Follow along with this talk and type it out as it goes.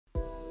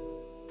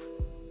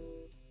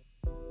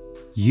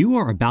You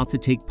are about to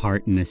take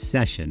part in a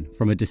session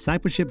from a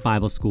discipleship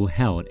Bible school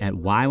held at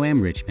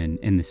YWAM Richmond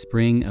in the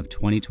spring of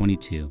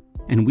 2022,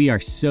 and we are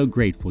so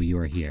grateful you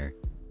are here.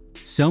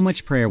 So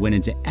much prayer went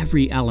into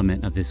every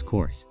element of this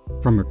course,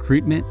 from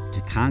recruitment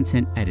to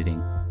content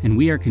editing, and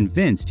we are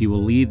convinced you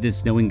will leave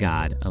this knowing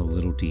God a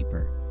little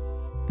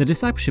deeper. The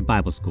Discipleship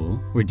Bible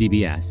School, or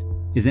DBS,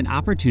 is an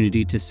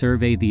opportunity to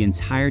survey the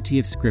entirety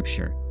of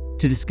Scripture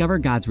to discover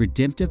God's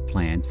redemptive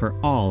plan for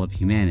all of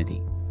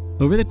humanity.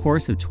 Over the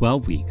course of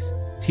 12 weeks,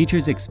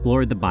 teachers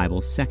explored the Bible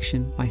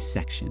section by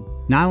section,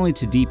 not only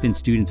to deepen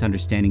students'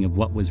 understanding of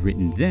what was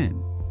written then,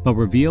 but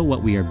reveal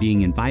what we are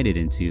being invited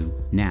into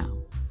now.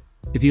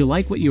 If you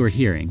like what you are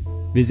hearing,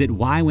 visit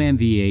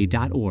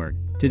ywamva.org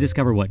to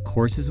discover what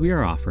courses we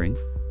are offering,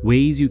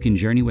 ways you can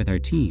journey with our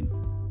team,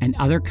 and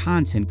other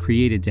content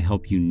created to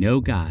help you know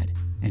God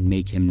and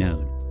make Him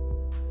known.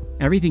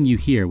 Everything you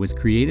hear was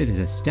created as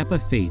a step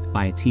of faith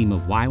by a team of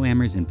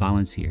YWAMers and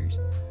volunteers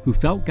who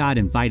felt God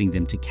inviting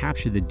them to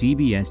capture the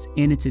DBS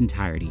in its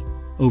entirety,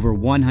 over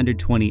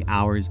 120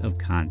 hours of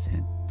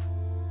content.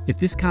 If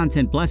this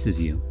content blesses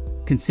you,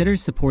 consider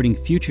supporting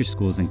future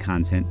schools and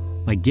content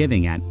by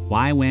giving at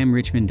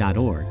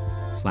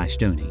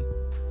ywamrichmond.org/donate.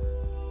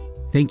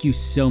 Thank you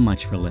so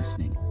much for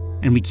listening,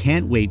 and we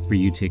can't wait for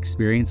you to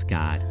experience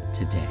God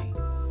today.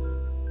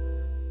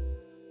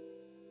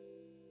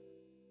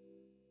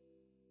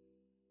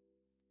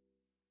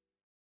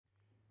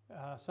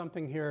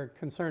 Something here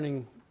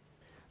concerning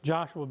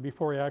Joshua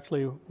before he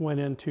actually went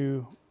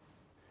into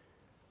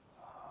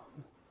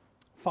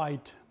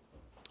fight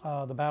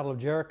the Battle of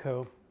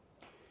Jericho.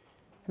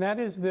 And that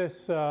is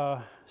this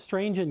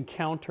strange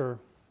encounter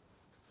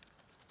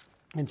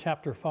in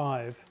chapter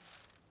 5.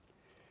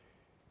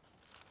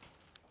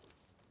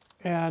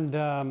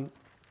 And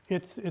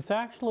it's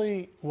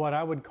actually what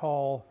I would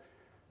call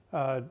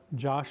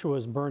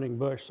Joshua's burning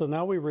bush. So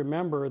now we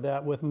remember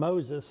that with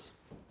Moses,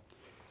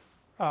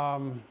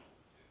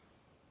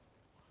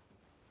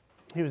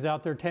 he was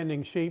out there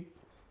tending sheep,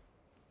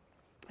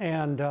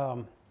 and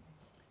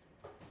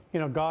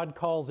God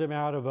calls him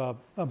out of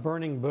a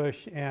burning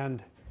bush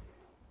and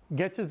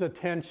gets his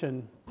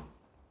attention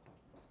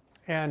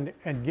and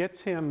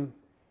gets him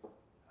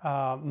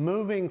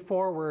moving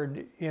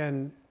forward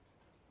in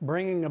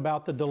bringing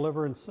about the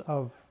deliverance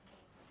of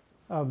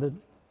the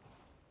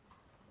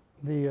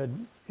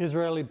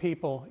Israeli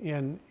people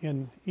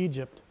in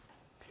Egypt.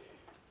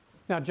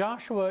 Now,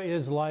 Joshua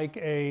is like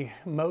a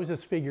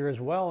Moses figure as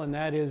well, and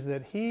that is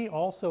that he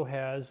also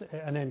has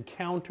an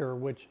encounter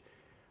which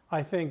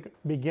I think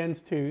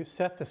begins to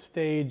set the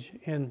stage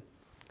in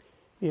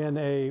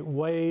a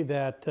way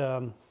that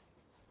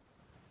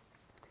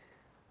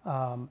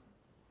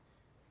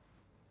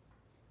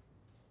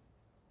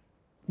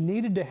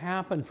needed to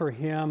happen for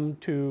him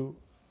to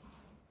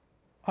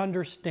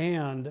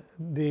understand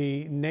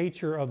the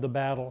nature of the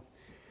battle.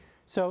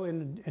 So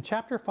in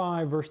chapter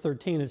 5, verse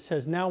 13, it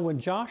says, "Now when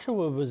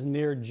Joshua was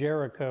near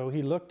Jericho,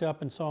 he looked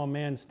up and saw a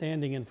man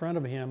standing in front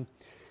of him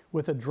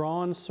with a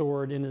drawn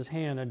sword in his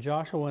hand. And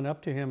Joshua went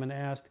up to him and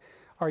asked,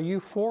 'Are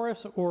you for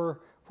us or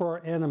for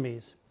our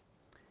enemies?'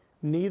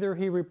 'Neither,'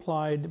 he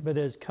replied, 'but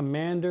as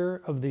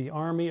commander of the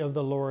army of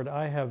the Lord,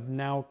 I have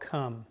now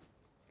come.'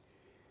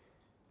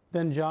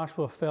 Then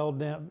Joshua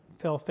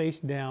fell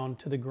face down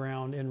to the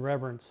ground in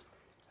reverence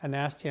and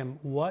asked him,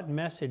 'What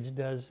message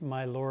does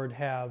my Lord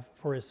have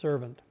for his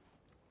servant?'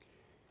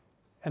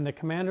 And the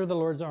commander of the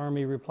Lord's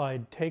army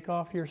replied, 'Take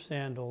off your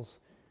sandals,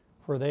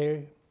 for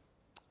the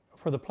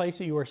place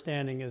that you are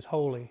standing is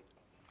holy.'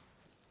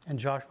 And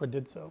Joshua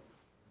did so."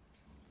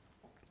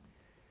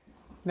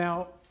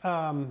 Now,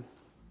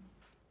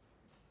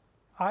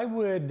 I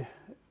would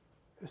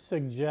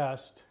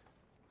suggest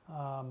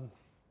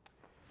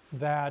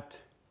that,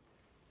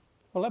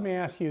 well, let me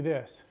ask you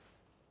this.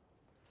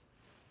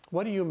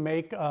 What do you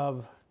make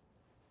of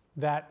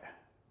that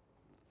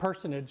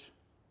personage,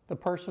 the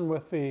person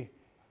with the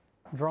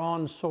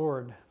drawn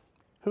sword?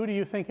 Who do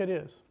you think it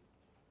is?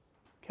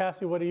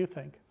 Cassie, what do you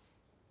think?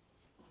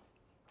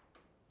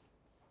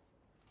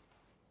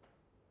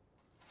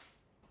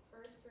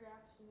 First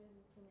reaction is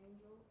it's an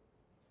angel,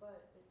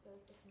 but it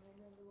says the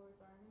commander of the Lord's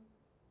army.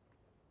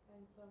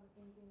 And so I'm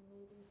thinking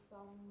maybe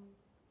some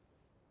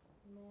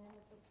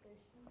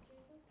manifestation of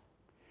Jesus.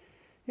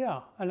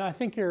 Yeah, and I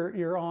think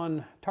you're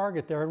on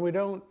target there, and we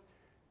don't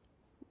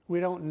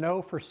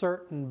know for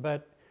certain,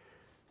 but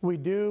we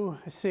do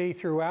see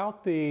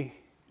throughout the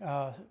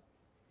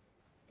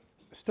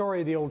story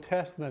of the Old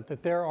Testament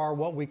that there are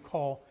what we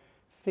call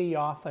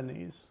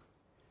theophanies.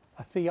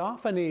 A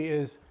theophany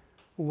is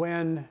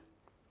when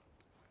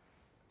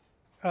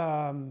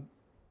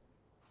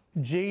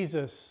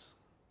Jesus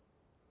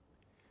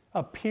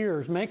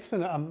appears, makes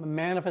a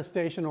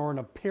manifestation or an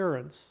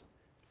appearance,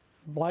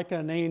 like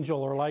an angel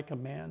or like a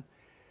man.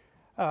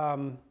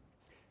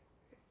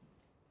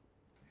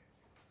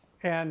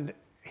 And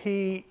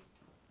he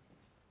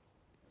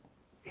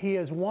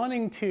is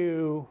wanting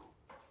to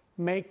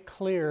make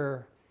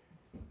clear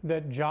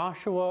that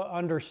Joshua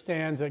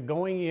understands that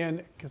going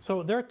in,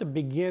 so they're at the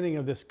beginning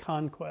of this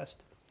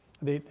conquest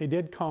They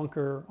did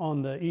conquer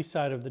on the east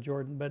side of the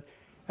Jordan, but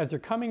as they're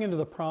coming into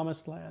the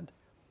promised land,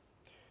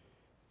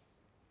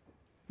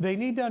 they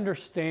need to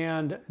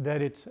understand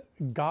that it's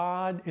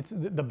God,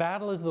 the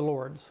battle is the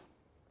Lord's.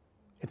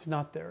 It's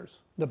not theirs.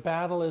 The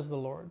battle is the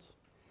Lord's.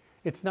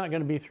 It's not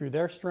going to be through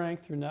their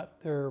strength, through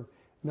not their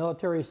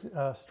military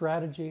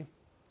strategy.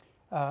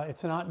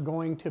 It's not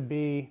going to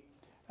be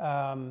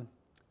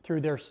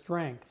through their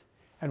strength.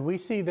 And we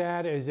see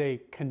that as a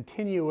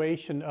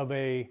continuation of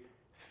a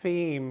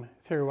theme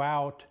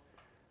throughout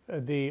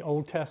the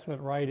Old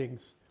Testament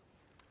writings,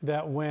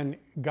 that when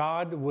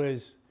God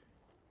was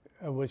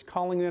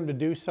calling them to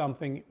do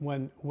something,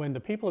 when the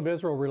people of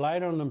Israel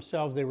relied on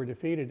themselves, they were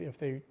defeated. If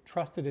they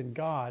trusted in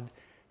God,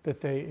 that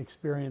they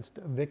experienced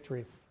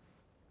victory.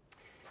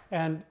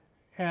 And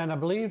I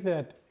believe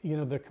that, you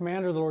know, the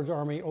commander of the Lord's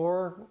army,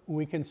 or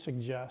we can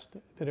suggest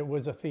that it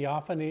was a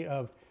theophany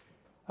of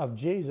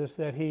Jesus,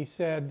 that he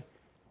said,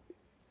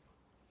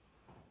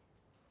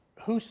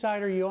 whose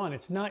side are you on?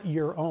 It's not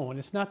your own.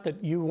 It's not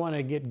that you want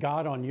to get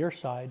God on your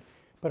side,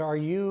 but are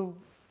you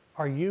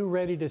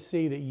ready to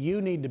see that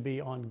you need to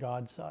be on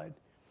God's side?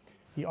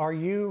 Are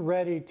you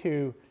ready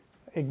to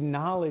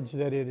acknowledge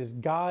that it is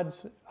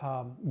God's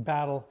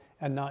battle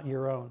and not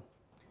your own?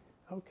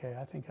 Okay,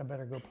 I think I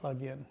better go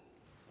plug in.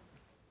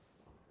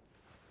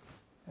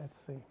 Let's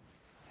see.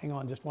 Hang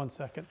on just 1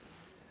 second.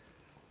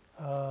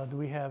 Do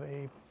we have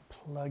a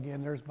plug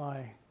in? There's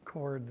my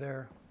cord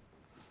there.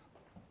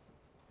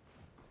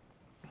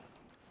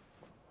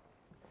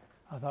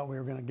 I thought we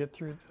were going to get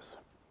through this.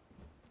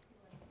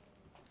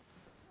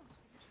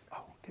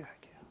 Oh, okay, I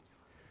can.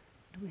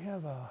 Do we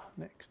have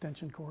an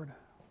extension cord?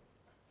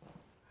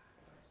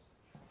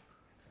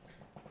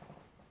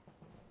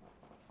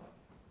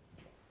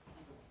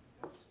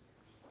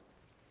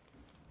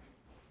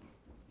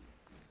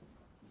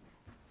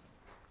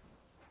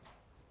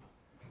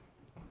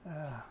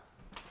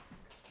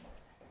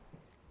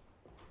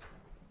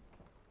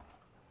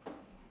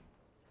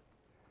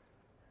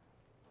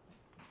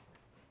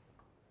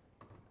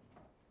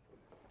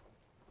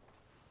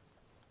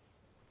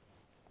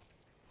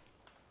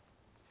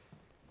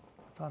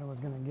 I thought I was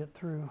going to get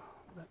through,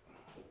 but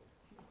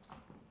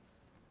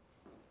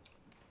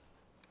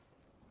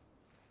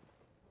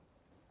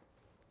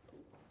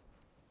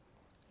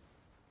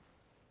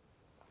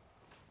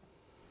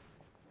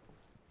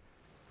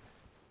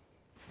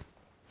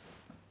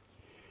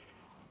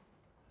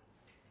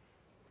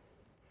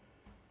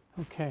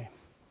okay.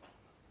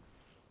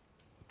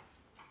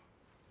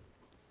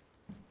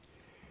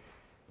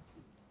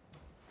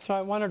 So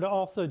I wanted to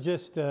also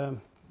just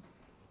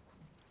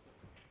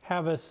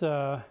have us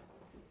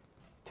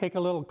take a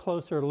little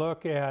closer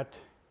look at,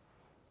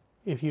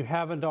 if you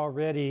haven't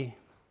already,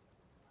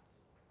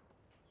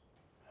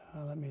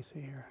 let me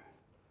see here,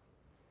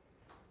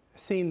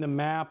 seen the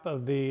map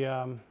of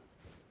the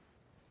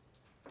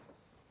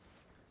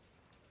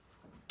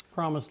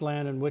promised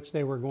land in which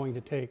they were going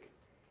to take.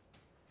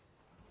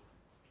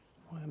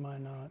 Why am I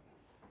not?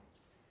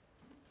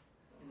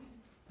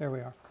 There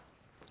we are.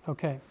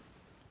 Okay.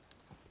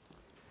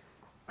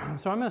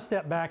 So I'm going to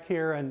step back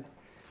here, and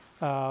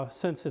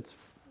since it's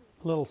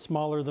a little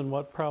smaller than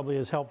what probably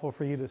is helpful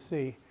for you to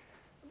see.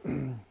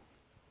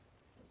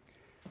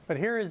 But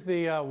here is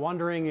the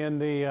wandering in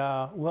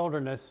the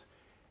wilderness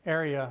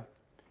area,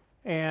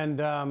 and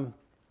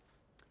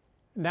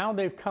now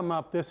they've come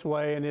up this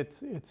way, and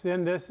it's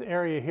in this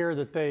area here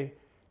that they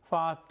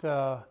fought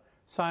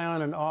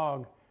Sihon and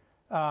Og.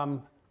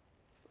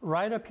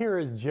 Right up here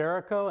is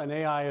Jericho, and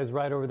Ai is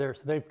right over there.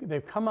 So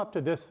they've come up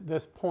to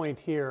this point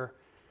here,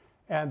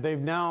 and they've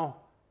now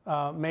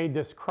made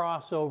this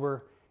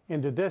crossover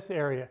into this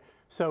area.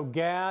 So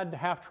Gad,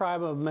 half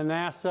tribe of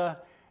Manasseh,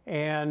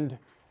 and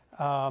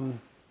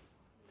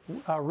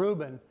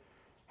Reuben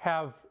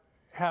have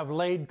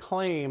laid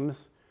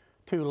claims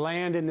to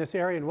land in this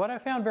area. And what I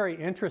found very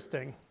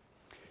interesting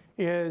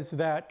is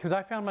that, because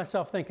I found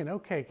myself thinking,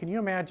 okay, can you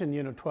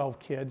imagine, 12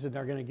 kids and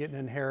they're going to get an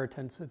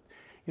inheritance, and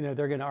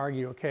they're going to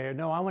argue, okay,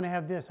 no, I want to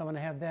have this, I want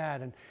to have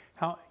that. And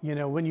how,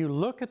 when you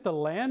look at the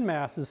land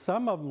masses,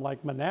 some of them,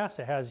 like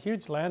Manasseh, has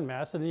huge land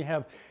mass, and then you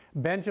have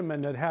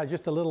Benjamin that has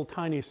just a little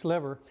tiny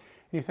sliver.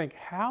 And you think,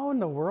 how in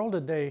the world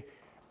did they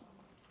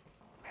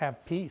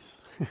have peace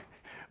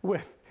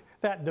with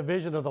that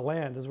division of the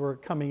land as we're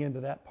coming into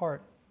that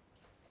part?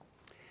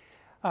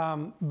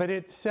 But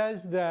it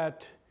says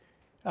that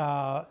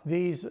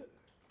these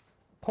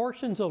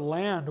portions of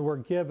land were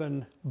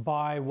given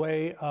by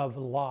way of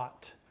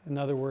lot. In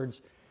other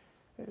words,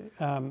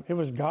 it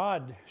was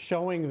God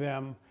showing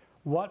them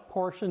what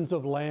portions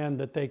of land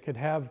that they could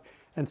have.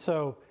 And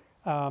so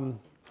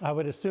I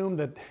would assume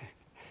that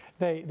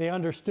they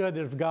understood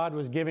that if God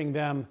was giving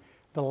them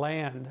the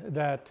land,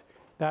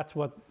 that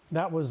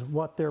was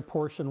what their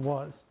portion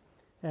was,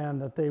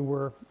 and that they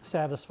were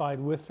satisfied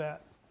with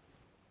that.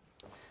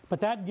 But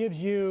that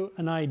gives you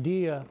an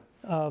idea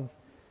of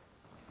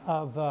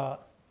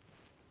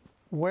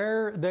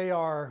where they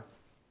are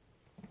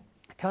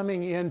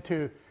coming in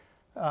to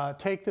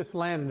take this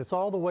land, and it's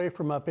all the way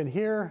from up in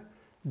here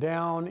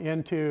down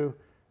into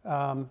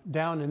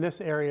down in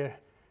this area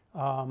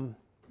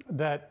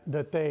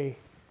that they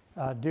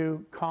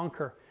do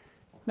conquer.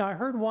 Now, I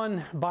heard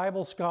one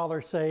Bible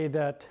scholar say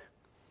that,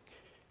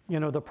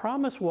 the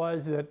promise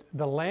was that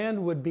the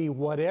land would be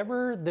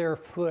whatever their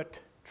foot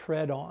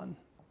tread on,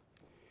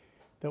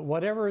 that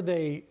whatever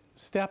they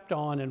stepped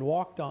on and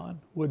walked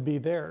on would be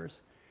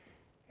theirs,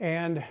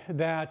 and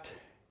that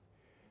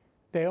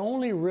they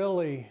only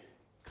really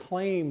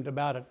claimed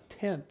about a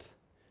tenth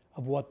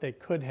of what they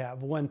could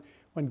have. When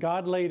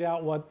God laid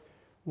out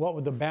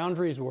what the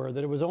boundaries were,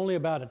 that it was only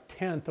about a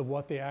tenth of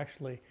what they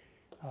actually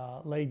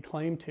laid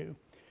claim to.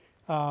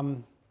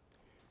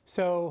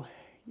 So,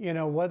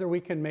 whether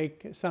we can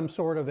make some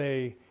sort of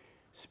a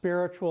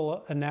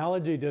spiritual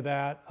analogy to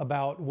that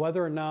about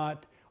whether or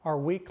not are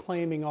we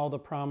claiming all the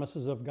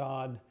promises of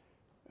God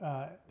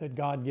that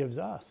God gives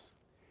us.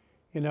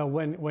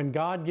 When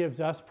God gives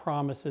us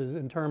promises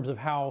in terms of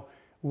how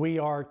we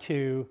are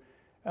to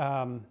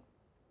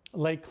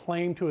lay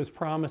claim to his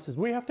promises,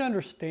 we have to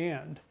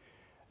understand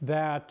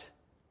that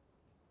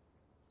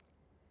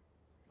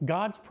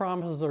God's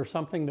promises are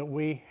something that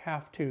we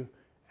have to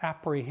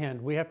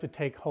apprehend, we have to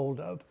take hold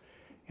of.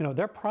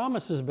 They're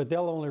promises, but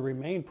they'll only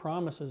remain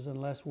promises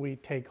unless we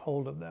take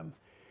hold of them.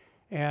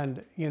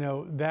 And,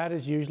 that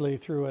is usually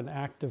through an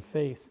act of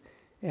faith.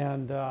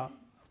 And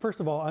first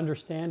of all,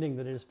 understanding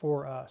that it is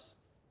for us.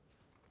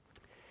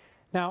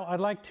 Now, I'd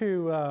like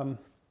to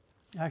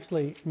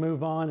actually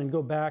move on and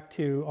go back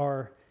to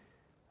our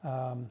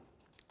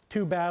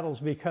two battles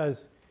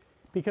because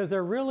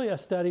they're really a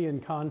study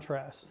in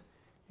contrast.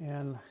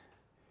 And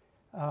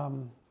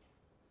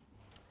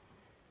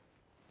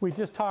we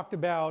just talked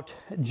about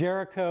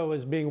Jericho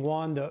as being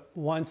one that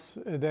once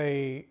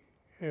they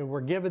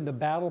were given the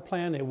battle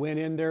plan, they went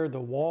in there, the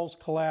walls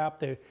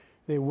collapsed,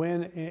 they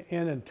went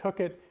in and took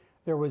it.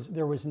 There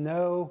was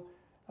no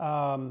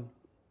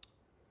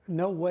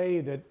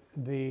way that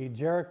the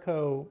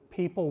Jericho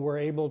people were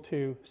able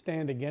to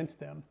stand against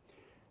them.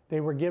 They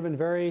were given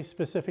very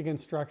specific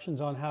instructions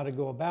on how to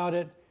go about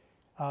it.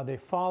 They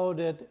followed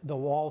it, the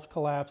walls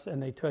collapsed,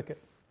 and they took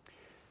it.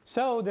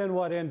 So then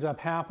what ends up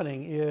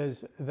happening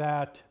is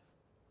that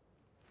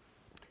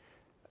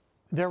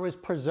there was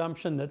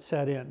presumption that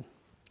set in.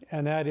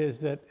 And that is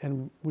that,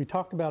 and we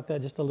talked about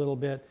that just a little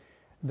bit,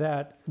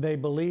 that they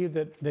believed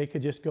that they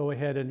could just go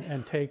ahead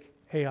and take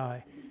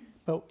Ai.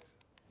 But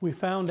we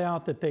found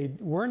out that they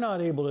were not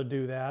able to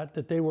do that,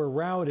 that they were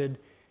routed,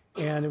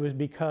 and it was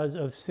because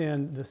of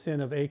sin, the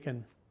sin of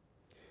Achan.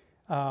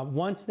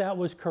 Once that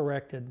was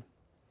corrected,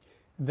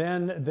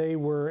 then they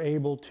were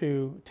able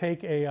to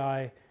take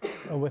Ai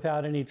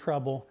without any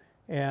trouble.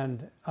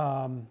 And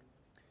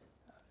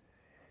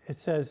it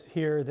says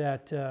here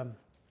that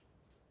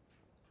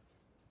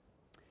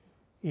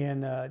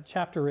in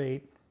chapter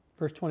 8,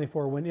 verse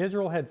 24, when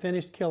Israel had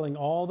finished killing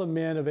all the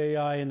men of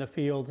Ai in the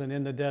fields and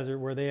in the desert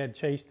where they had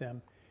chased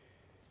them,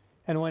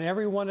 and when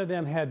every one of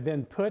them had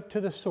been put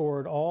to the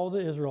sword, all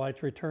the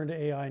Israelites returned to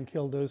Ai and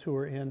killed those who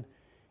were in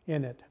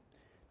it.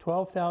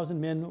 12,000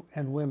 men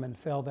and women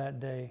fell that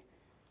day,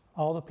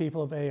 all the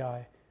people of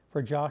Ai,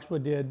 for Joshua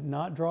did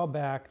not draw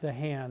back the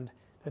hand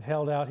that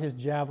held out his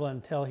javelin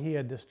until he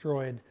had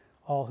destroyed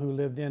all who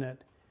lived in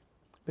it.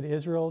 But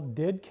Israel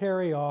did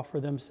carry off for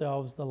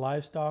themselves the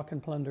livestock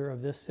and plunder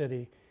of this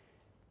city,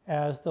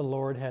 as the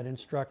Lord had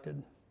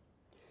instructed.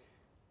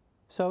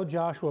 So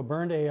Joshua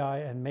burned Ai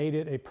and made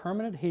it a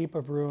permanent heap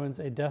of ruins,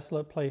 a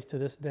desolate place to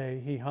this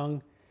day. He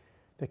hung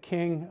the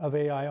king of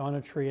Ai on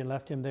a tree and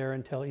left him there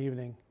until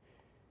evening.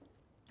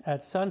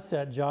 At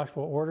sunset,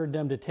 Joshua ordered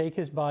them to take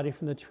his body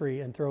from the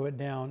tree and throw it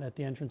down at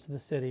the entrance of the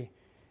city,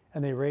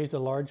 and they raised a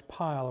large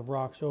pile of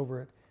rocks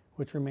over it,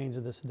 which remains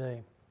to this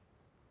day.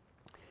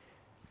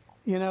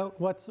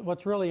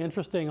 What's really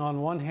interesting,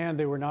 on one hand,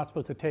 they were not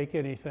supposed to take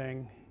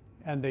anything,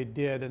 and they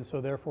did, and so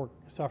therefore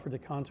suffered the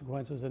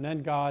consequences. And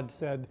then God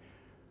said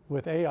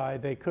with Ai,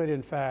 they could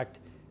in fact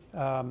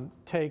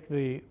take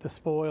the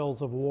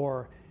spoils of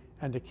war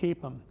and to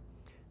keep them.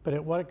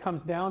 But what it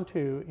comes down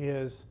to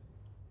is,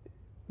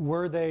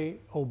 were they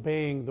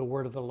obeying the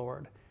word of the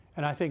Lord?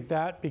 And I think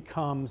that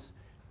becomes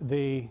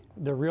the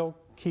real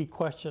key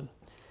question,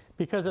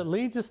 because it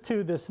leads us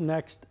to this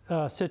next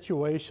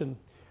situation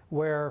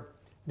where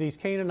these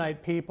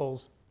Canaanite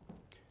peoples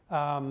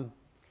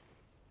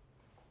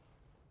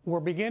we're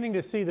beginning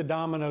to see the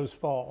dominoes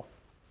fall.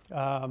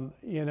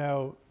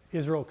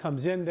 Israel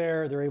comes in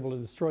there, they're able to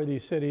destroy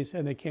these cities,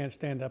 and they can't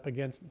stand up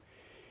against them.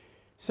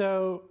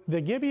 So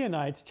the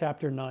Gibeonites,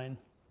 chapter 9,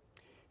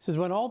 says,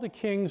 when all the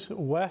kings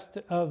west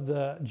of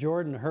the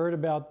Jordan heard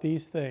about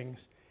these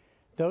things,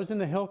 those in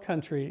the hill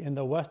country in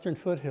the western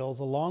foothills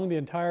along the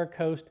entire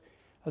coast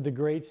of the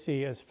Great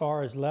Sea as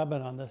far as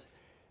Lebanon,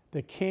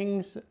 the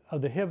kings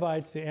of the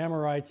Hivites, the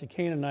Amorites, the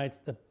Canaanites,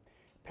 the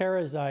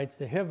Perizzites,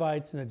 the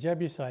Hivites, and the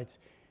Jebusites,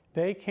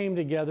 they came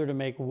together to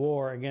make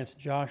war against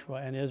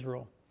Joshua and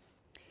Israel.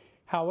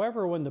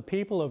 However, when the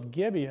people of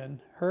Gibeon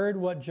heard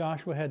what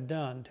Joshua had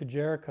done to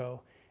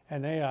Jericho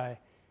and Ai,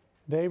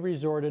 they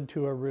resorted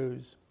to a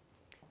ruse.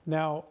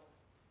 Now,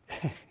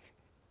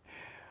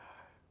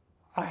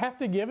 I have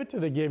to give it to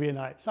the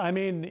Gibeonites. I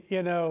mean,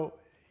 you know,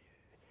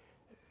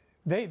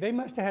 they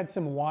must have had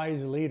some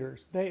wise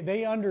leaders.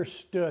 They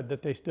understood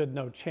that they stood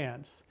no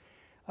chance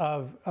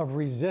of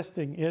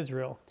resisting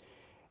Israel.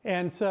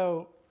 And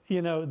so,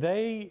 you know,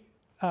 they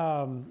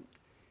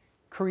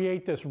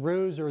create this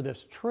ruse or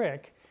this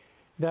trick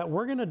that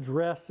we're going to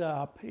dress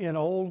up in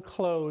old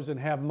clothes and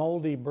have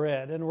moldy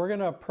bread. And we're going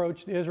to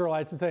approach the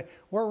Israelites and say,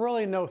 we're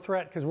really no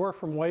threat because we're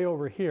from way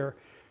over here.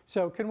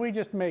 So can we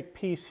just make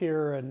peace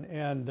here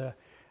and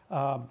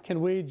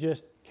can we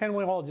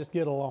all just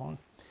get along?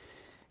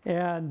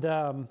 And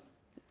the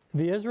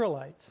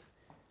Israelites,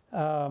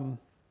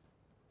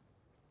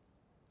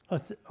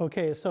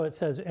 okay, so it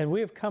says, and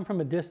we have come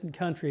from a distant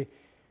country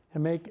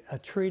and make a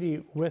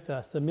treaty with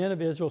us. The men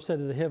of Israel said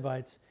to the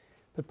Hivites,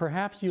 but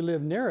perhaps you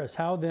live near us.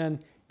 How then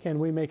can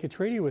we make a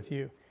treaty with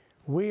you?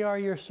 We are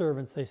your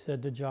servants, they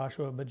said to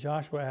Joshua. But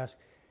Joshua asked,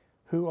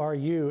 who are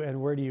you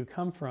and where do you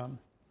come from?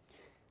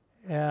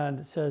 And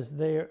it says,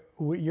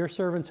 your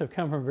servants have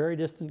come from a very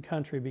distant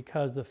country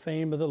because the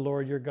fame of the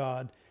Lord your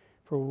God,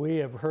 for we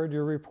have heard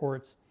your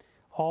reports,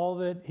 all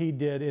that he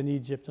did in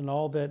Egypt and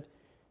all that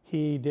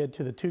he did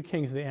to the two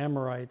kings of the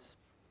Amorites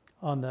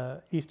on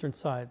the eastern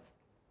side.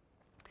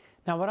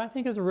 Now, what I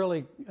think is a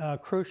really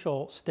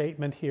crucial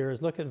statement here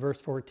is look at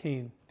verse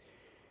 14.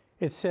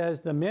 It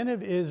says, the men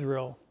of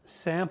Israel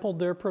sampled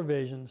their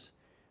provisions,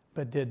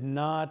 but did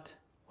not,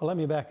 well, let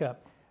me back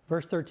up.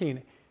 Verse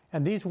 13,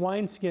 and these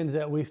wineskins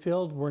that we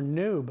filled were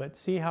new, but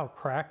see how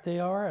cracked they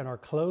are, and our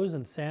clothes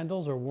and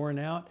sandals are worn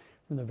out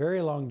from the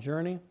very long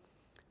journey.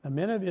 The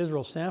men of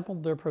Israel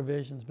sampled their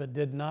provisions, but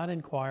did not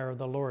inquire of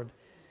the Lord.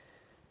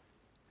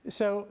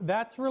 So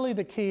that's really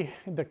the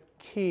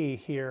key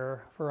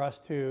here for us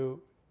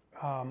to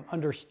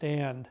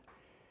understand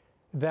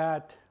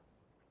that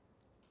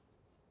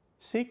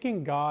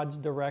seeking God's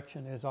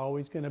direction is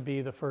always going to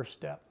be the first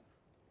step,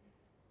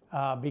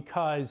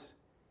 because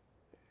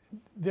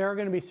there are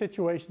going to be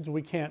situations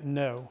we can't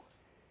know.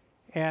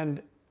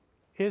 And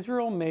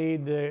Israel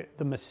made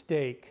the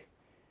mistake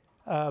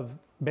of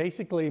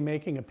basically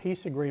making a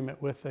peace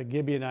agreement with the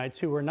Gibeonites,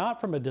 who were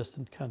not from a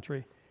distant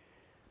country,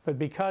 but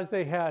because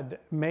they had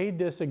made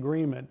this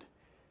agreement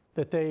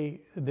that the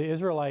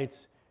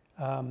Israelites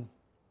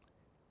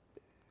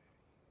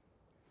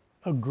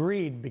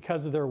agreed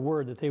because of their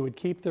word that they would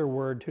keep their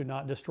word to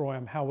not destroy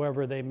them.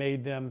 However, they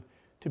made them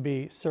to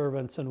be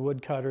servants and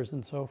woodcutters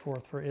and so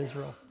forth for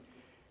Israel.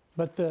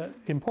 But the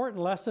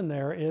important lesson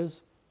there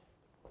is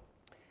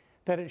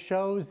that it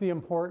shows the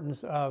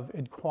importance of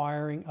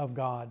inquiring of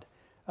God,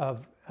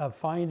 of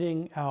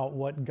finding out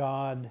what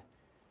God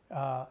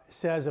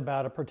says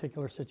about a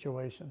particular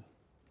situation.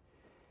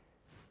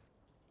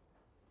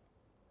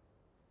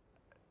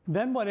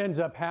 Then what ends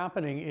up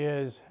happening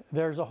is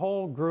there's a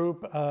whole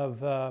group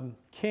of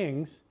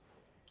kings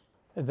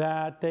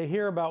that they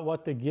hear about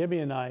what the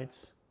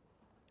Gibeonites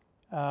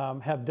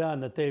have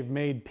done, that they've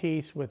made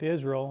peace with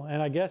Israel.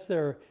 And I guess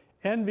they're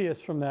envious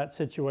from that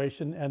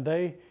situation, and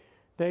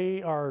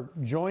they are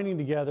joining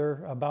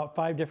together, about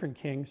 5 different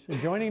kings,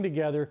 joining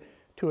together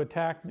to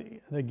attack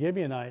the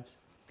Gibeonites.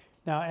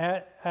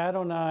 Now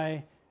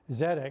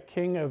Adoni-Zedek,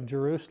 king of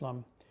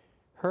Jerusalem,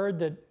 heard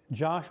that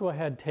Joshua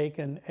had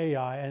taken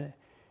Ai and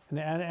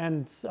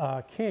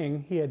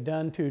king he had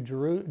done to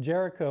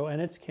Jericho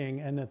and its king,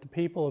 and that the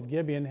people of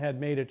Gibeon had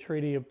made a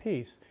treaty of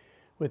peace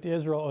with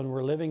Israel and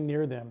were living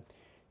near them.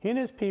 He and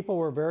his people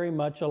were very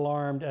much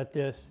alarmed at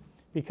this,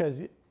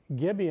 because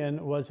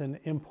Gibeon was an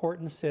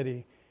important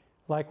city,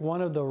 like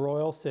one of the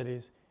royal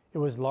cities. It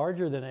was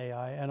larger than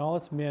Ai, and all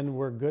its men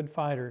were good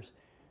fighters.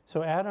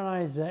 So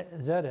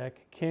Adoni-Zedek,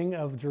 king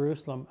of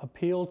Jerusalem,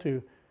 appealed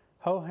to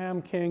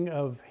Hoham, king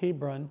of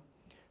Hebron,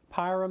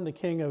 Piram, the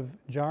king of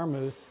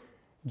Jarmuth,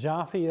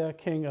 Japhia,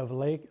 king of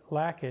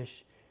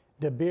Lachish,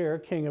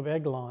 Debir, king of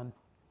Eglon.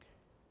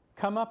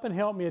 Come up and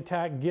help me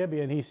attack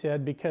Gibeon, he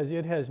said, because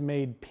it has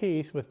made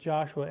peace with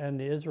Joshua and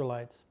the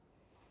Israelites.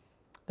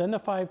 Then the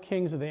 5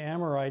 kings of the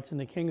Amorites and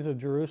the kings of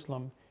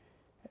Jerusalem,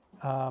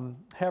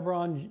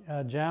 Hebron,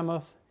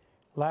 Jarmuth,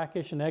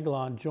 Lachish, and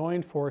Eglon,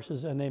 joined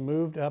forces, and they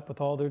moved up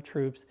with all their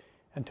troops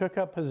and took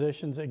up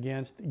positions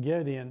against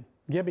Gibeon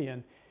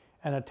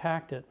and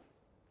attacked it.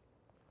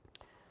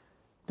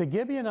 The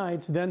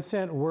Gibeonites then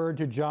sent word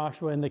to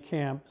Joshua in the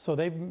camp. So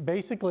they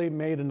basically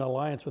made an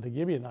alliance with the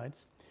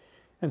Gibeonites.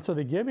 And so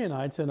the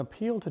Gibeonites then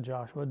appealed to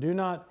Joshua, do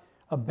not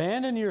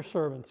abandon your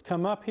servants.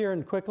 Come up here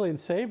and quickly and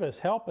save us,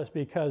 help us,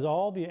 because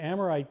all the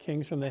Amorite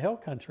kings from the hill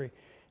country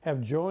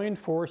have joined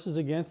forces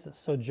against us.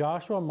 So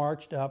Joshua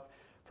marched up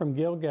from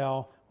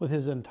Gilgal with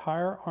his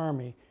entire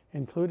army,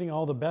 including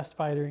all the best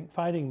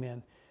fighting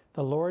men.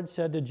 The Lord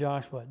said to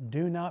Joshua,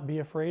 do not be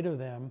afraid of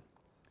them.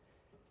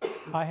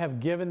 I have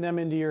given them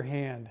into your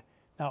hand.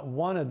 Not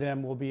one of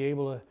them will be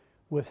able to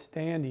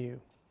withstand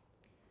you.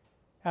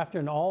 After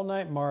an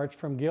all-night march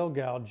from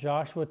Gilgal,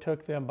 Joshua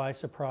took them by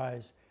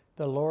surprise.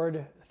 The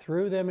Lord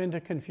threw them into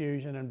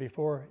confusion, and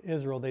before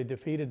Israel they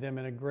defeated them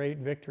in a great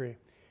victory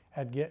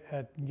at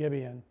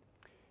Gibeon.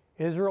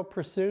 Israel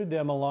pursued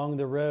them along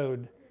the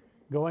road,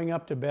 going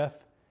up to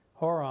Beth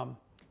Horon.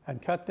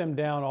 and cut them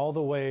down all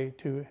the way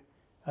to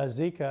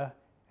Azekah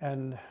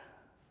and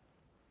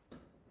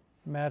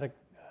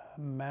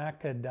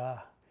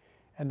Makkedah.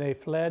 And they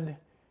fled,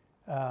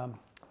 let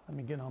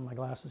me get on my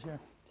glasses here.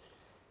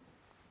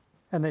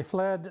 And they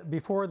fled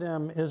before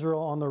them,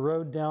 Israel, on the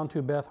road down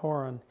to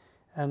Beth-horon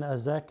and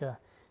Azekah.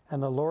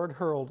 And the Lord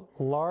hurled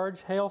large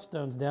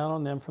hailstones down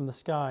on them from the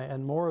sky,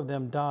 and more of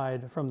them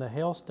died from the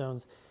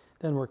hailstones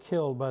than were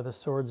killed by the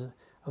swords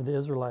of the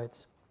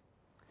Israelites.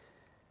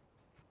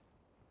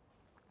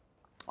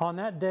 On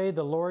that day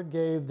the Lord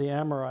gave the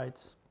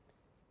Amorites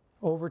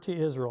over to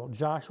Israel.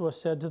 Joshua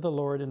said to the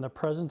Lord in the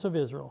presence of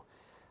Israel,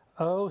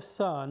 O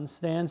sun,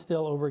 stand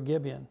still over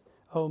Gibeon.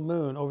 O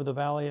moon, over the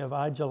valley of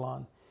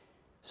Ajalon.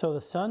 So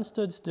the sun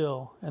stood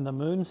still, and the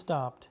moon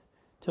stopped,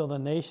 till the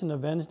nation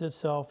avenged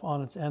itself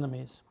on its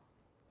enemies.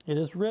 It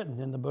is written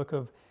in the book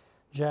of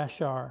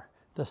Jashar,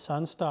 the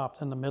sun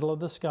stopped in the middle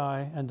of the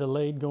sky and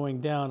delayed going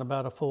down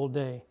about a full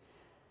day.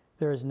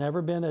 There has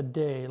never been a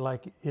day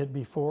like it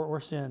before or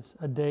since,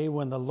 a day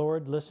when the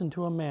Lord listened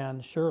to a man.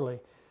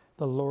 Surely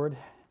the Lord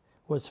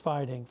was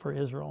fighting for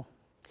Israel.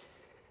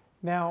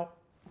 Now,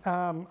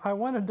 I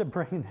wanted to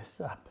bring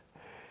this up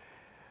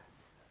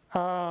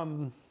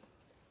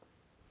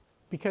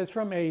because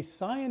from a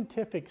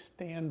scientific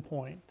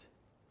standpoint,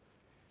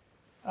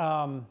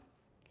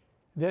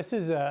 this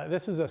is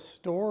a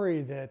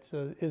story that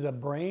is a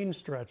brain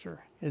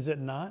stretcher, is it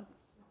not?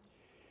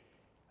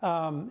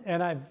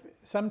 And I've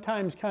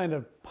sometimes kind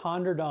of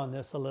pondered on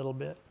this a little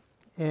bit.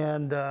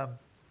 And let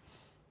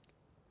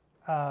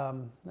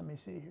me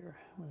see here.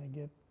 When I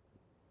get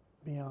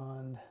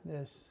beyond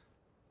this,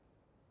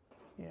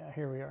 yeah,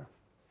 here we are.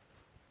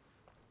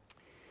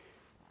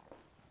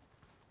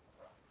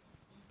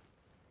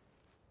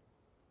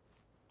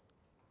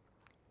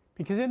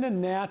 Because in the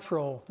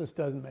natural, this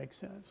doesn't make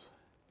sense.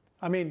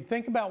 I mean,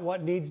 think about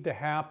what needs to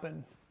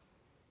happen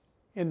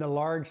in the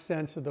large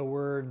sense of the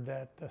word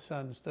that the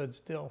sun stood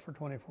still for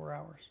 24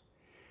 hours.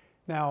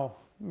 Now,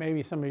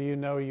 maybe some of you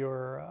know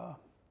your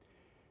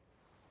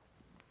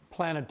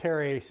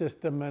planetary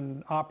system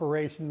and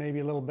operation maybe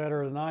a little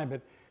better than I,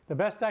 but the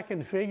best I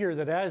can figure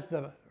that as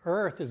the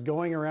Earth is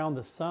going around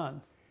the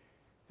sun,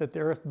 that the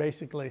Earth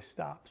basically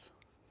stops.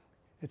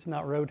 It's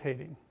not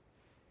rotating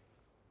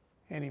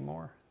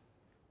anymore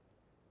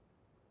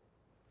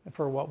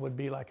for what would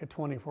be like a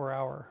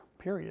 24-hour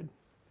period.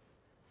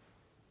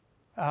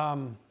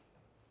 And,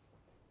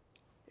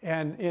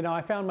 you know,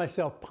 I found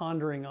myself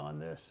pondering on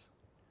this.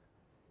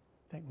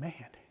 Think, man,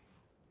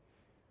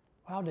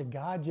 wow, did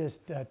God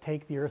just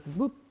take the earth and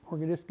whoop,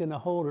 we're just going to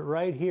hold it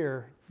right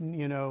here,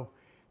 you know,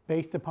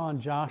 based upon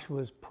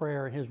Joshua's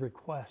prayer and his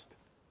request.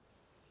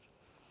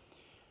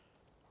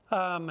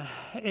 I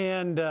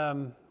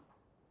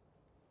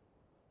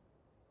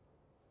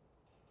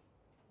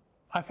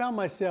found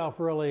myself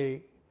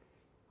really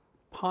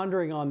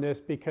pondering on this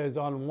because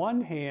on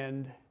one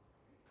hand,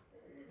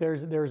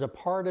 there's a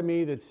part of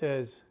me that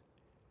says,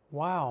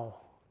 wow,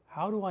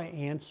 how do I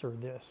answer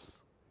this?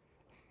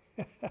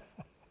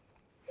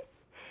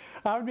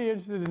 I would be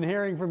interested in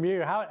hearing from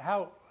you.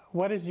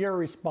 What is your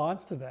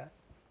response to that?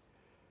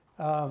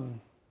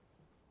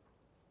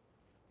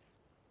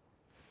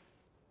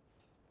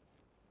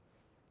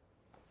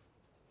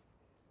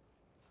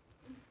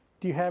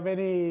 Do you have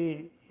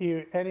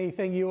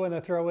anything you want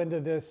to throw into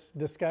this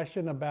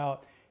discussion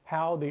about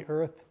how the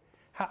earth,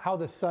 how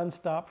the sun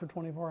stopped for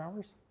 24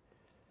 hours?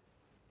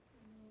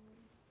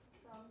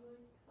 Sounds like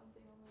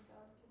something only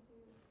God could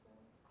do. So.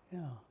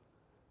 Yeah.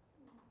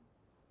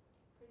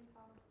 It's pretty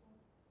powerful.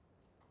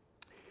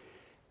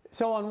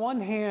 So on one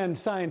hand,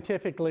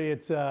 scientifically,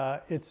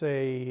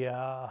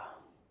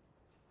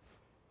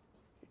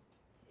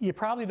 you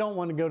probably don't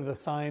want to go to the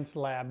science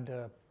lab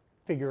to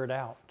figure it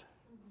out.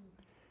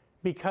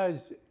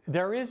 Because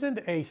there isn't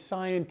a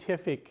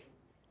scientific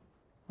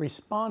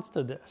response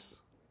to this.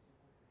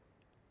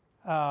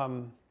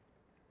 And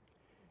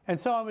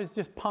so I was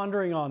just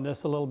pondering on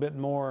this a little bit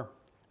more.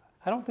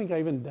 I don't think I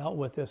even dealt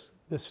with this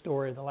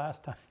story the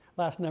last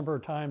number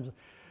of times.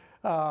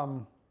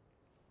 But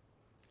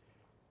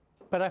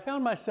I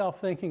found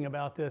myself thinking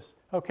about this.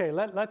 Okay,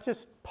 let's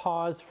just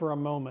pause for a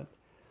moment.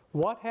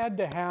 What had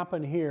to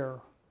happen here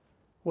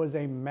was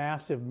a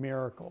massive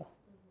miracle.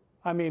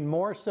 I mean,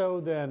 more so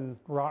than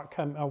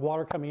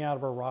water coming out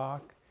of a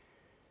rock,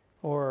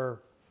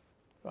 or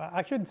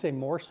I shouldn't say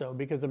more so,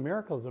 because a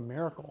miracle is a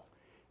miracle.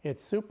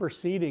 It's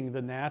superseding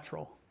the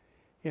natural.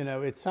 You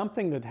know, it's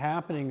something that's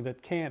happening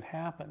that can't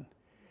happen.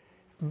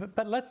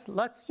 But let's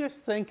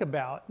just think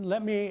about,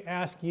 let me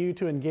ask you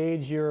to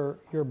engage your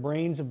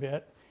brains a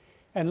bit,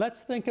 and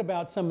let's think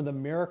about some of the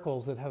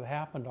miracles that have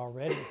happened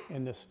already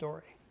in this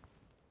story.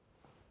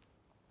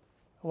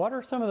 What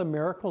are some of the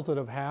miracles that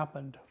have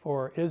happened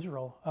for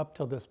Israel up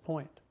till this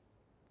point?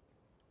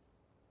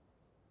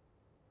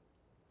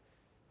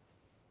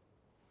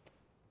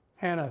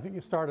 Hannah, I think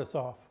you start us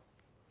off.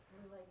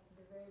 Like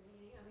the very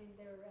beginning, I mean,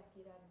 they were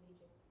rescued out of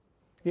Egypt.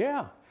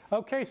 Yeah.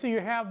 Okay, so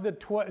you have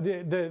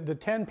the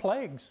 10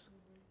 plagues.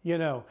 You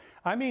know,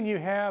 I mean, you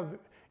have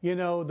you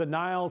know, the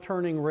Nile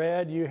turning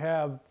red. You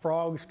have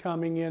frogs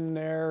coming in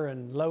there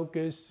and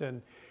locusts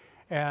and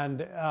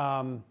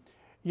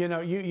you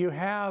know, you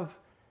have,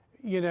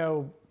 you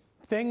know,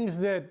 things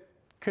that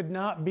could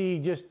not be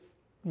just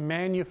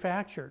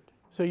manufactured.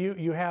 So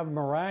you have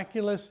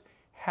miraculous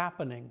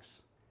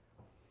happenings.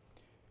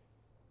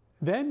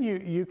 Then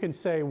you can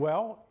say,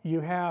 well, you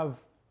have,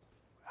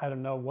 I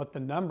don't know what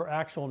the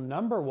actual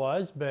number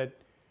was, but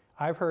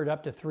I've heard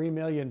up to 3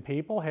 million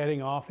people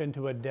heading off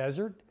into a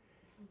desert.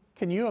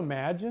 Can you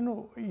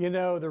imagine, you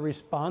know, the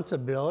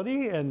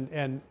responsibility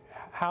and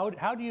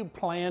how do you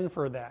plan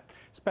for that?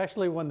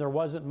 Especially when there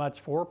wasn't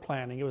much for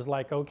planning. It was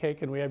like, okay,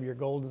 can we have your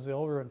gold and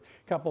silver and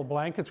a couple of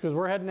blankets because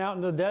we're heading out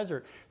into the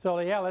desert. So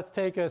yeah, let's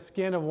take a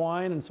skin of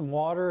wine and some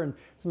water and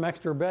some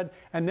extra bread.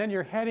 And then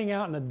you're heading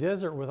out in the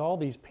desert with all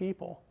these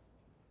people.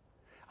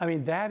 I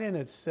mean, that in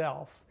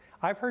itself,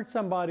 I've heard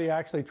somebody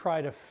actually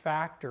try to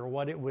factor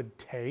what it would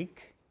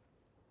take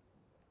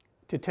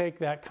to take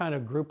that kind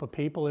of group of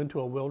people into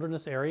a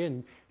wilderness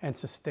area and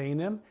sustain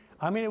them.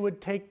 I mean, it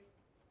would take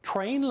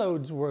train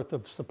loads worth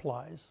of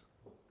supplies.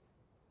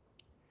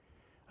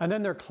 And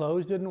then their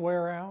clothes didn't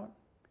wear out,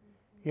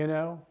 you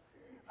know.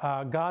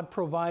 God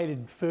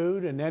provided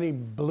food, and then he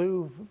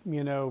blew,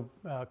 you know,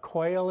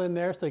 quail in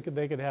there so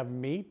they could have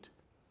meat.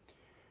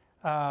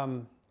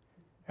 And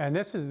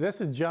this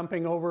is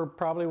jumping over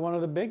probably one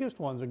of the biggest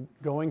ones,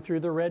 going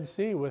through the Red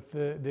Sea with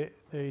the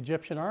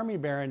Egyptian army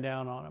bearing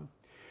down on them.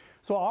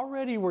 So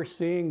already we're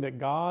seeing that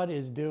God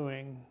is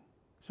doing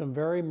some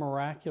very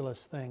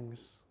miraculous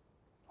things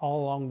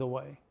all along the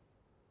way.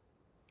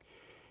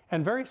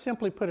 And very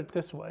simply put it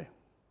this way,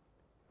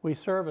 we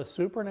serve a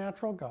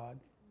supernatural God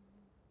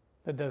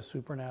that does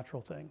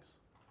supernatural things.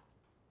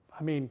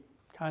 I mean,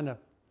 kind of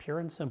pure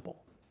and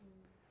simple.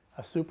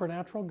 A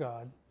supernatural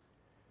God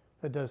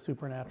that does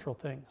supernatural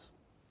things.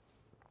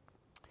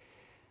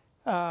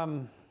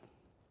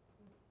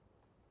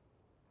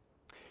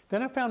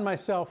 Then I found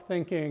myself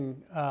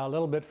thinking a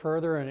little bit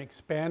further and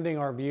expanding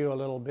our view a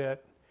little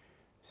bit.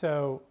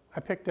 So I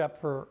picked up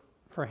for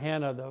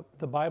Hannah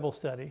the Bible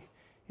study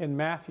in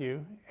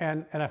Matthew,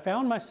 and I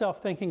found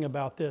myself thinking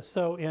about this.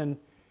 So in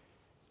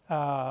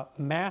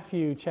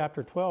Matthew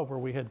chapter 12, where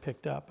we had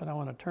picked up, and I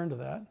want to turn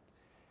to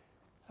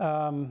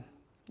that,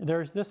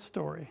 there's this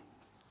story.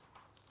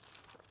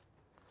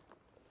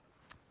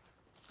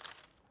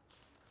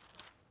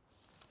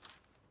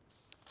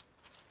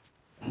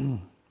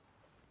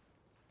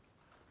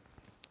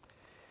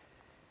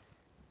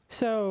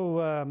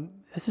 So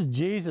this is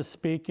Jesus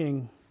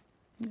speaking,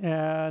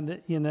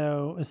 and you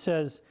know, it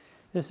says,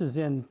 this is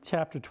in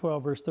chapter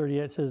 12, verse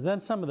 38, it says,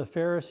 then some of the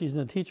Pharisees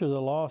and the teachers of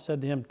the law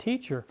said to him,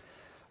 Teacher,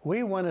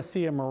 we want to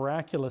see a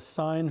miraculous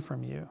sign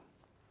from you.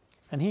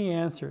 And he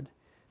answered,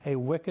 a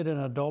wicked and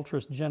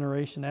adulterous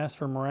generation asks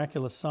for a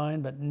miraculous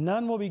sign, but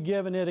none will be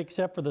given it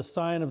except for the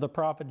sign of the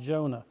prophet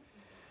Jonah.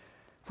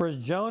 For as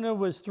Jonah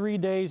was 3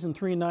 days and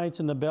 3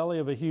 nights in the belly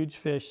of a huge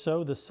fish,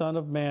 so the Son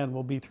of Man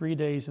will be 3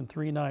 days and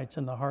 3 nights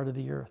in the heart of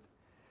the earth.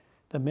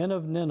 The men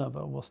of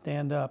Nineveh will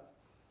stand up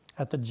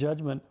at the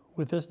judgment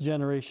with this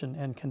generation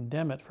and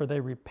condemn it, for they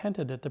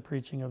repented at the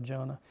preaching of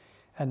Jonah.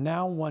 And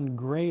now one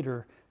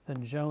greater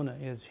than Jonah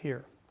is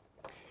here.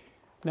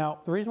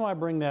 Now, the reason why I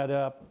bring that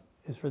up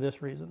is for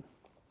this reason.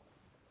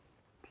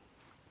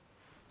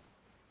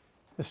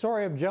 The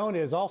story of Jonah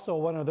is also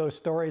one of those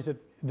stories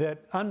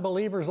that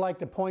unbelievers like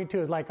to point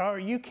to as like, oh,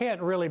 you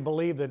can't really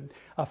believe that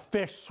a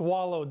fish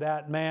swallowed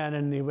that man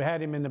and he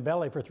had him in the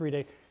belly for 3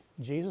 days.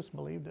 Jesus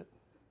believed it,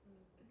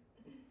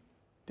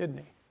 didn't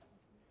he?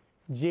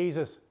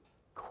 Jesus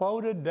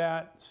quoted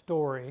that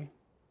story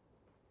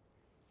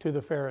to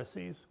the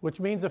Pharisees, which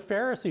means the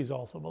Pharisees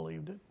also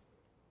believed it.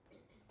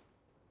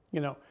 You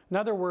know, in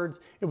other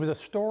words, it was a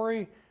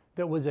story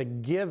that was a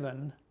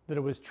given that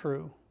it was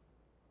true.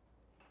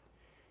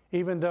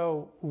 Even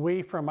though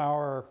we, from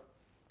our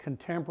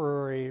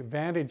contemporary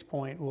vantage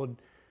point,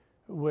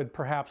 would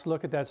perhaps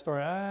look at that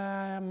story,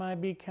 it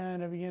might be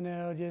kind of, you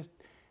know, just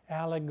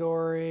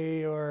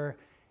allegory, or,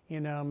 you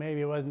know, maybe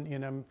it wasn't, you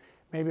know,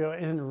 maybe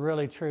it isn't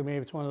really true,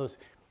 maybe it's one of those.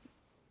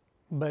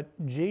 But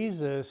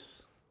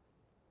Jesus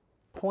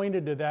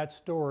pointed to that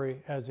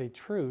story as a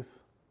truth,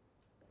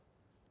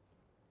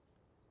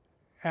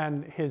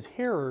 and his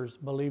hearers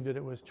believed that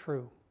it was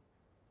true.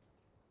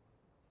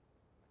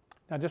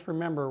 Now just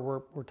remember,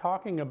 we're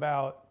talking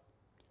about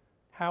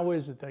how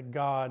is it that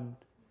God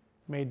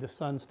made the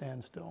sun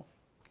stand still.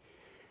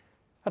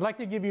 I'd like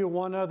to give you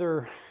one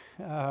other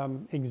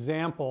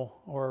example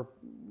or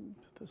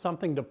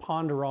something to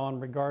ponder on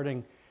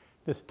regarding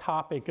this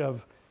topic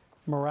of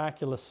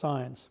miraculous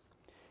signs.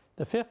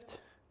 The fifth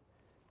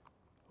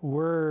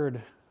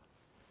word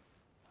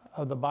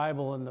of the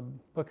Bible in the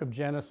book of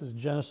Genesis,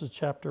 Genesis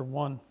chapter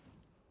 1.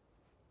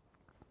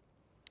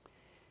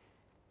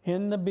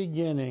 In the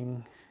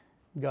beginning,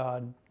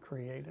 God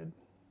created.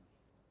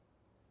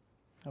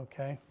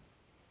 Okay?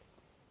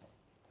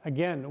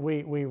 Again,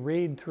 we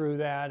read through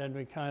that and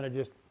we kind of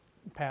just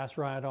pass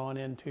right on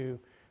into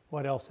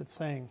what else it's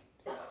saying.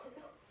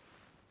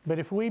 But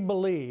if we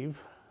believe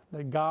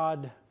that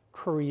God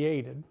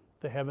created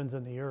the heavens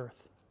and the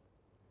earth.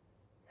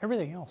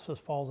 Everything else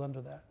just falls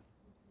under that.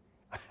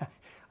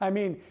 I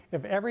mean,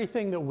 if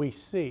everything that we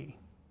see,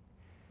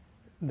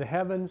 the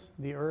heavens,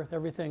 the earth,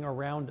 everything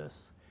around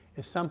us,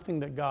 is something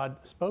that God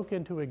spoke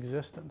into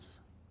existence,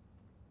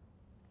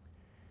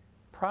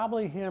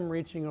 probably him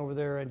reaching over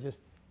there and just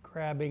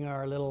grabbing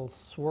our little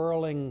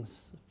swirling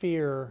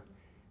sphere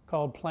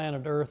called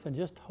planet Earth and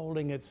just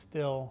holding it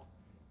still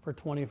for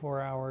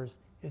 24 hours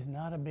is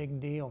not a big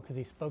deal, because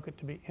he spoke it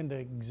to be into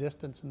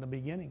existence in the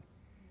beginning.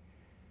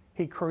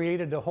 He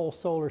created the whole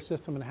solar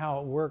system and how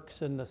it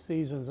works and the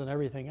seasons and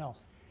everything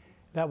else.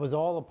 That was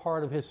all a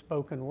part of his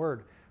spoken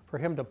word. For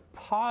him to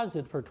pause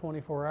it for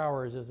 24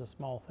 hours is a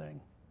small thing.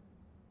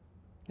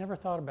 Never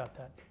thought about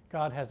that.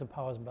 God has a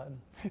pause button.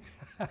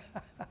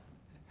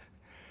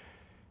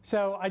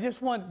 So I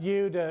just want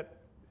you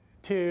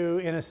to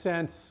in a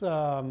sense,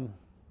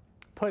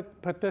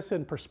 put this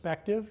in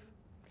perspective,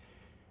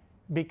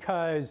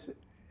 because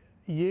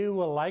you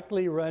will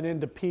likely run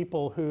into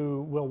people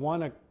who will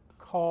want to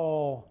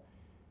call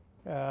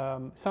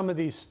some of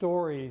these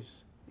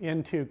stories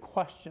into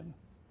question.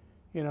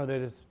 You know,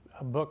 that it's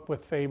a book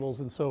with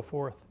fables and so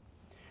forth.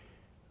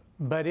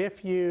 But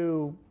if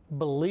you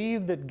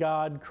believe that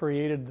God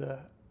created the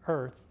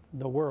earth,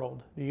 the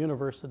world, the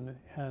universe,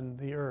 and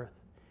the earth,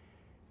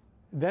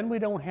 then we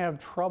don't have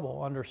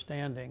trouble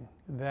understanding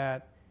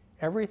that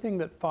everything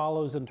that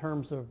follows in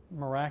terms of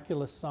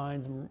miraculous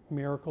signs and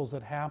miracles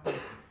that happen,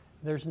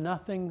 there's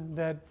nothing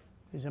that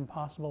is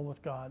impossible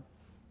with God.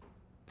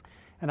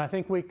 And I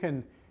think we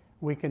can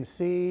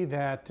see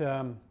that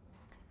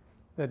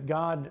that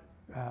God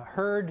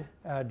heard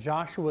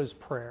Joshua's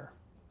prayer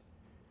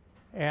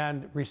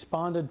and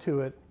responded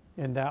to it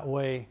in that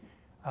way.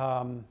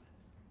 And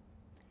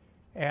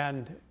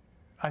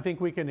I think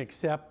we can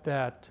accept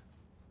that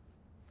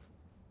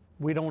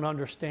we don't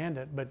understand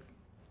it, but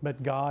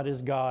God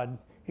is God.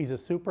 He's a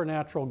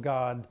supernatural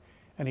God,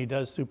 and he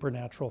does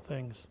supernatural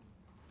things.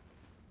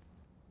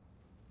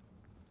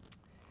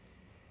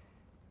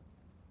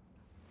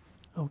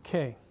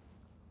 Okay.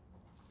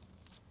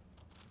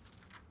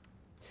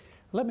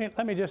 Let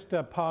me just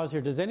pause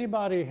here. Does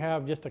anybody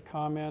have just a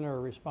comment or a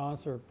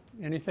response or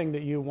anything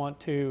that you want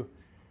to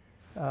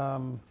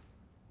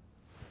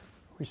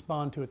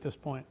respond to at this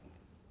point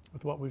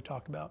with what we've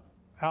talked about?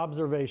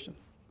 Observation.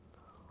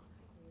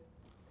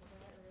 I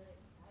got really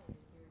excited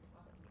as you were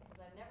talking,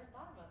 because I never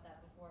thought about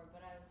that before,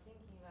 but I was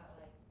thinking about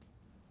like,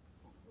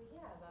 well,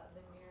 yeah, about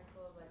the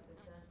miracle of like the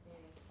sun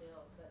standing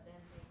still, but then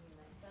thinking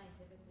like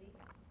scientifically,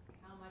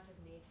 how much of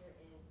nature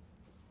is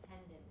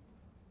dependent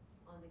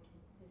on the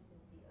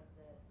consistency of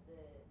the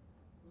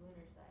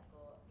lunar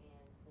cycle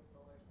and the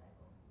solar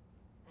cycle.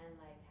 And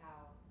like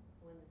how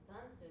when the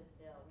sun stood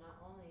still, not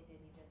only did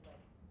he just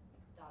like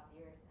stop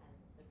the earth and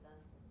the sun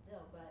stood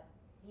still, but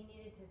he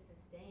needed to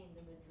sustain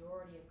the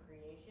majority of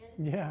creation.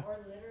 Yeah. Or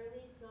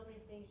literally so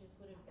many things just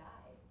would have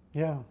died.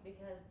 Yeah.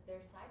 Because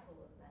their cycle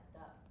was messed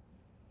up.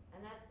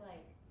 And that's like,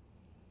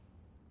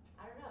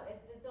 I don't know,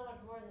 it's so much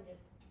more than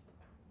just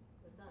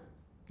the sun.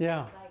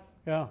 Yeah. Like,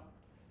 Yeah.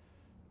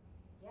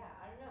 yeah,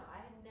 I don't know. I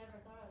had never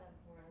thought of that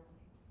before. I was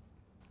like,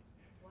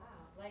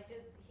 wow. Like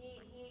just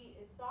he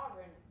is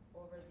sovereign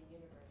over the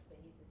universe, but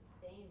he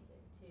sustains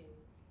it too.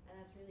 And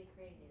that's really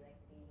crazy. Like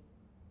I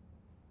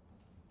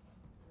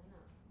don't know,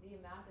 the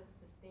amount of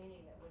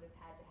sustaining that would have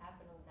had to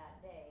happen on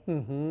that day,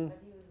 Mm-hmm. but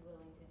he was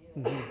willing to do it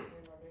Mm-hmm.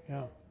 in order to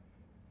Yeah.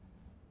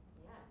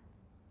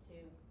 to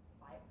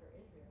fight for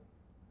Israel.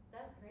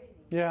 That's crazy.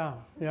 Yeah.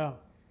 Yeah.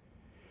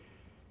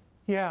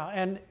 Yeah,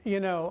 and you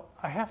know,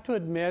 I have to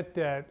admit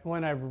that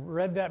when I've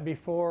read that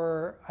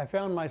before, I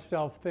found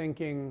myself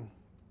thinking,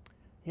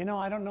 you know,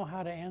 I don't know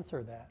how to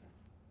answer that,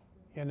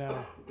 you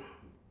know,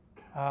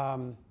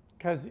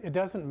 because it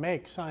doesn't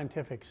make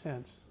scientific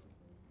sense.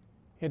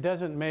 It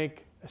doesn't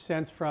make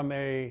sense from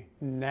a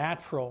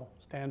natural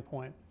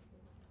standpoint.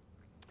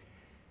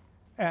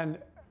 And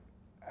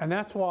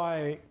that's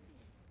why,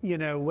 you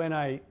know, when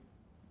I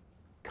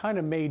kind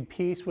of made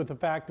peace with the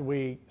fact that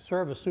we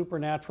serve a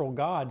supernatural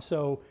God,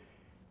 so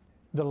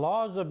the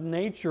laws of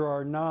nature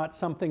are not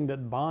something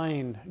that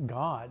bind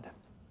God.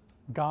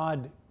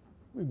 God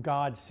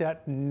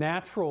set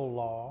natural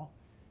law,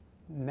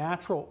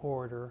 natural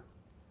order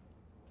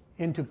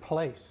into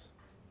place.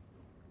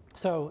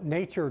 So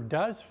nature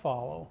does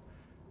follow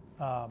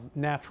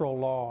natural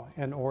law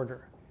and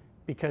order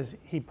because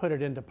he put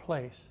it into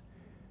place.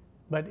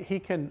 But he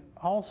can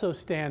also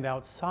stand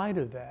outside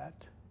of that.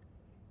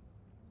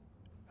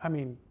 I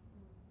mean,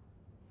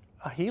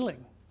 a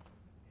healing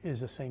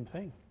is the same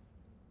thing.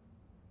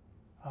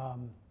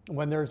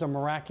 When there's a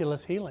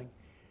miraculous healing,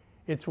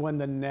 it's when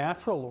the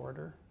natural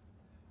order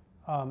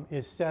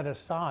is set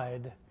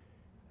aside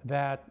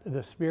that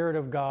the Spirit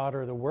of God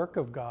or the work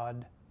of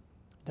God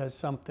does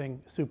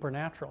something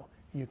supernatural.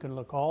 You can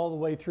look all the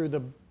way through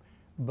the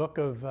book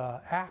of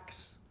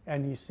Acts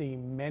and you see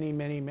many,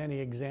 many, many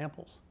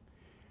examples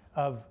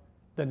of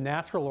the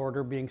natural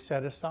order being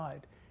set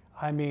aside.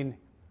 I mean,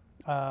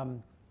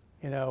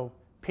 you know,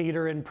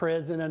 Peter in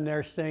prison and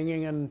they're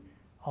singing and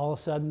all of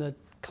a sudden the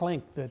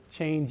clink, the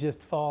chains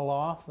just fall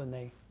off and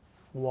they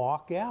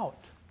walk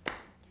out.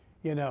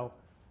 You know,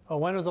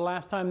 when was the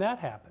last time that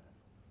happened?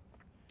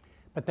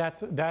 But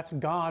that's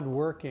God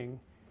working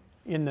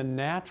in the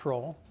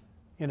natural,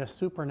 in a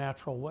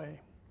supernatural way.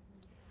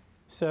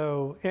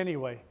 So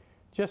anyway,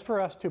 just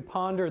for us to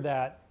ponder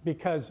that,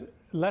 because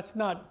let's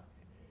not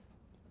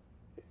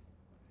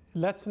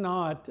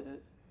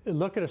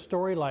look at a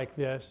story like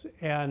this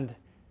and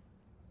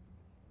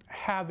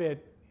have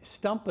it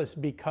stump us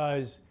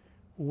because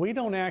we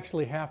don't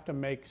actually have to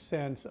make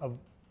sense of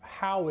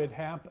how it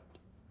happened,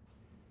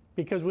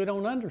 because we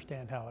don't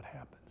understand how it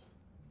happens.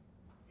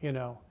 You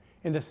know,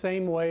 in the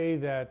same way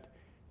that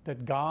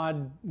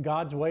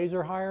God's ways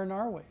are higher than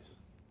our ways.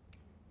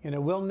 You know,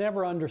 we'll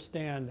never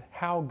understand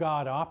how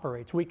God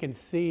operates. We can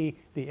see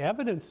the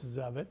evidences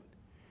of it.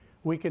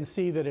 We can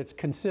see that it's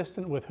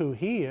consistent with who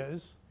He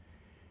is,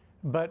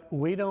 but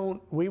we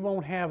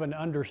won't have an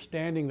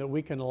understanding that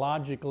we can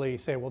logically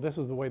say, well, this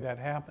is the way that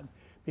happened,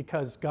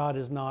 because God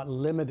is not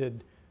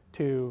limited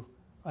to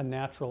a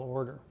natural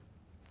order.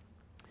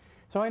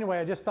 So anyway,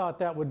 I just thought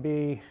that would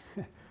be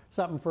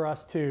something for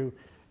us to,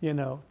 you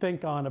know,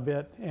 think on a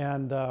bit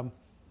and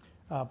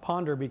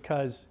ponder,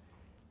 because,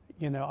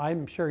 you know,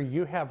 I'm sure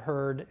you have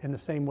heard, in the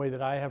same way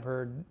that I have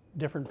heard,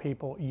 different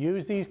people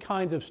use these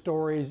kinds of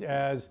stories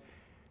as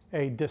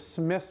a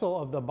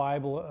dismissal of the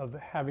Bible of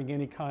having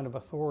any kind of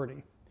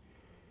authority.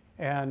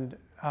 And,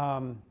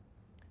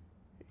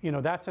 you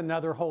know, that's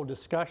another whole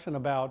discussion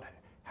about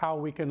how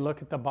we can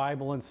look at the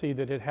Bible and see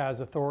that it has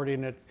authority.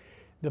 And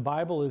the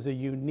Bible is a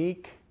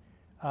unique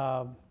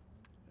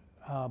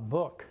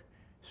book,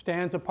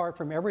 stands apart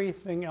from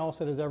everything else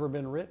that has ever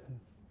been written,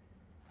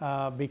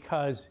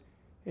 because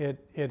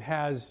it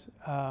has,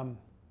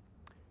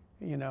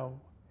 you know,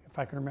 if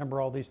I can remember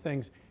all these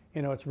things,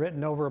 you know, it's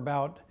written over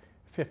about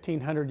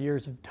 1,500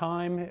 years of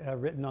time,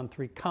 written on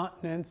 3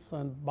 continents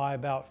and by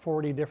about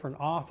 40 different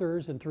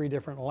authors in 3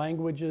 different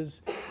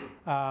languages,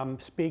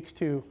 speaks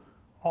to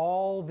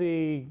all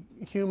the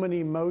human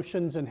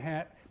emotions,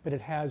 but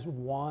it has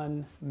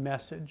one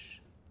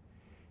message.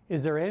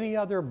 Is there any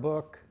other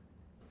book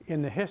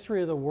in the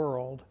history of the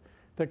world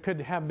that could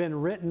have been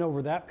written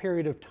over that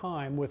period of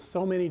time with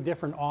so many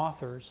different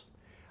authors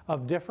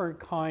of different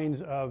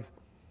kinds of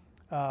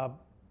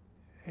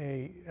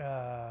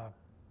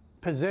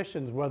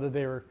positions, whether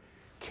they were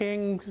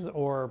kings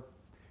or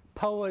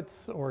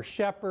poets or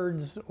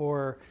shepherds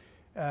or,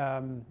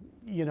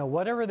 you know,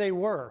 whatever they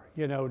were,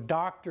 you know,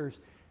 doctors?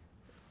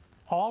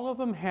 All of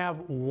them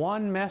have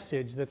one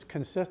message that's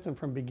consistent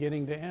from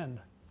beginning to end,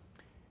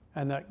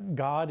 and that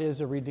God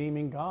is a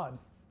redeeming God,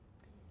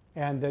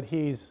 and that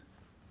He's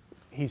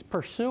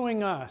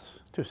pursuing us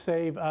to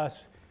save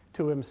us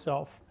to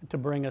Himself, to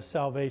bring us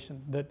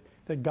salvation,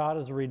 that God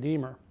is a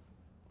Redeemer.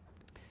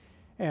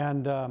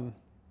 And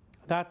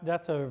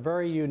that's a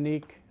very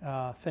unique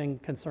thing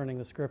concerning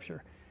the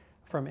Scripture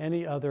from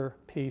any other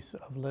piece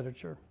of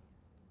literature.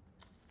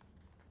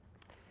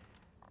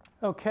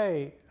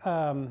 Okay,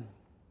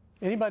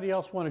 anybody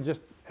else want to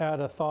just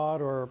add a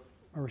thought or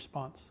a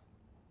response?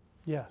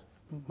 Yeah,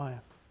 Maya.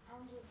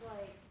 I'm just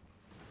like,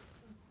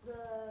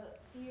 the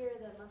fear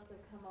that must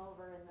have come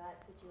over in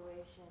that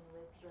situation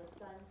with the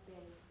sun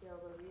standing still,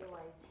 the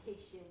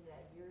realization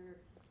that you're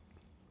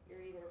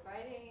either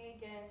fighting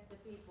against the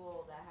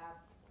people that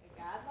have a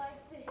God like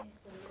this,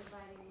 or you're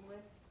fighting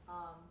with,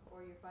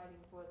 or you're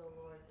fighting for the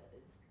Lord that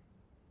is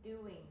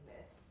doing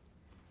this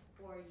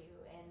for you.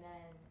 And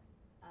then,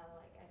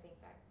 I think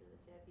back to the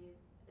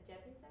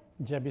Jebusites?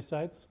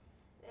 Jebusites?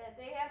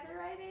 They have the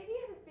right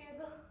idea to fear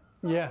the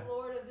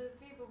Lord of His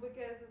people,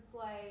 because it's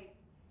like,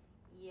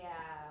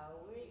 yeah,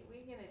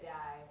 we're gonna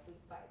die if we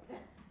fight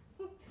them.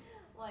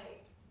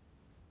 Like,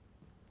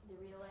 the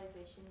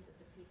realization that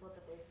the people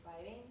that they're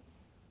fighting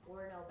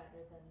were no better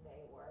than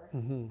they were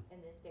in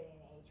this day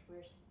and age.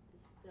 We're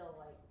still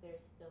like, there's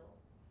still,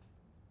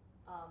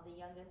 the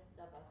youngest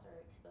of us are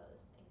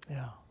exposed.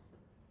 Yeah.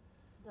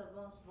 The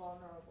most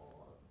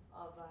vulnerable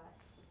of us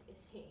is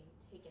being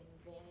taken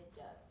advantage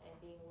of and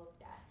being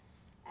looked at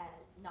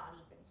as not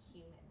even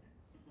human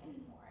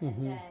anymore.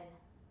 And then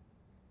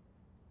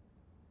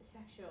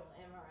sexual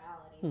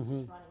immorality is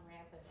just running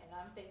rampant. And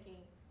I'm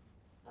thinking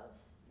of,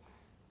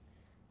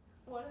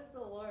 what if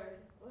the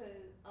Lord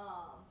was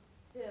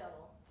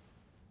still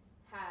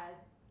had,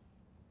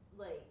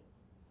 like,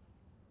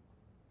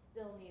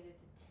 still needed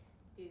to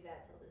do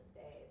that till this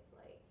day? It's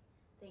like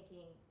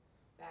thinking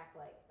back,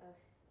 like,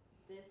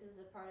 this is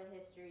a part of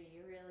history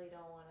you really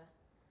don't want to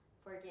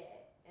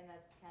forget. And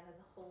that's kind of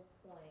the whole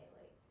point,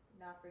 like,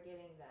 not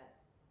forgetting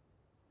that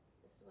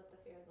this is what the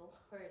fear of the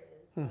Lord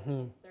is, like,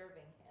 and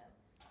serving Him.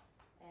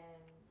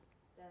 And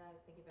then I was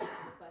thinking back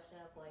to the question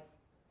of, like,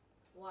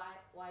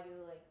 why do,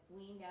 like,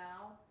 we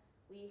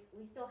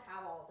still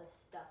have all this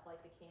stuff like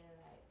the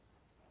Canaanites.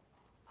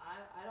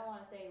 I don't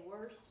want to say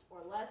worse or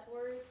less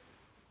worse,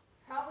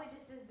 probably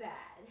just as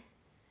bad.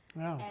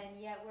 Yeah. And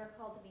yet we're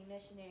called to be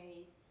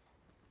missionaries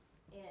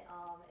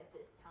at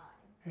this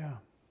time. Yeah.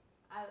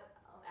 I'm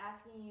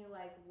asking you,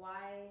 like,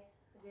 why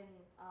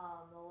didn't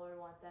the Lord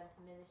want them to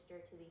minister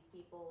to these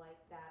people like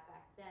that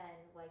back then,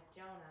 like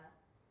Jonah?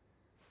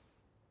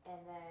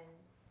 And then,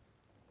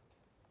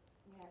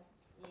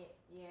 yeah,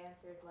 you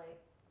answered like,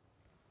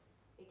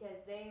 because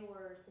they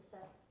were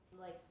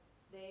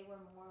they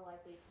were more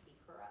likely to be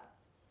corrupt.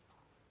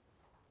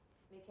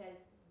 Because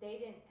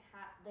they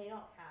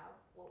don't have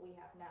what we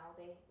have now.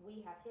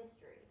 We have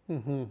history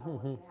of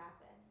what could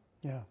happen.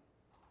 Yeah.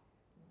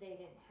 They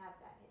didn't have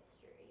that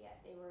history yet.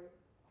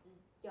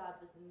 God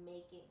was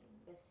making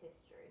this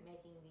history,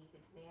 making these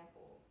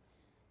examples,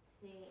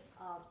 seeing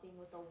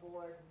what the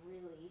Lord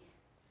really,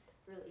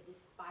 really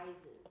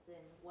despises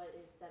and what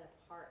is set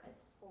apart as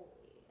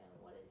holy and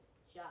what is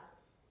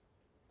just.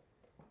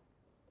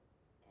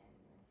 And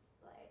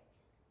it's like,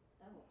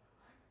 oh.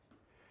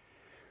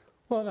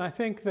 Well, and I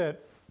think that,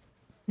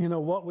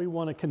 what we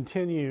want to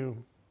continue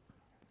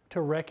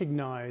to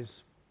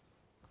recognize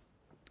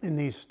in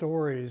these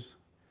stories,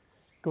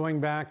 going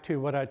back to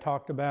what I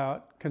talked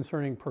about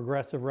concerning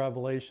progressive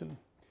revelation.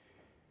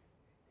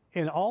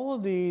 In all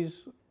of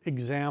these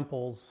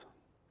examples,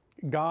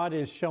 God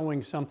is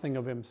showing something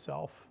of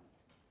himself.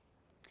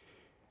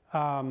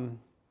 Not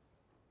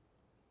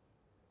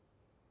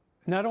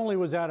only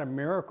was that a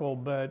miracle,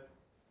 but,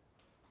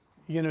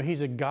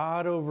 he's a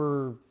God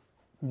over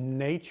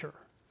nature.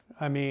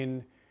 I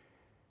mean,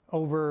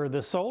 over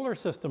the solar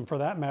system for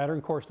that matter.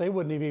 Of course, they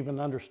wouldn't have even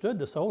understood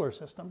the solar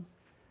system.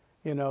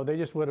 They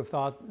just would have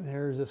thought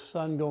there's a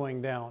sun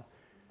going down.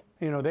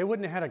 They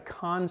wouldn't have had a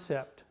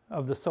concept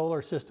of the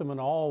solar system and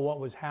all what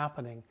was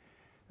happening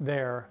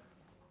there.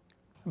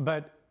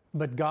 But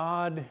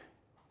God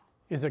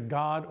is a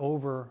God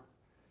over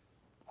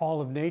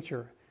all of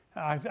nature.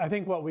 I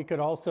think what we could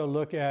also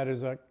look at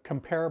as a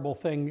comparable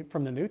thing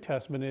from the New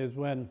Testament is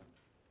when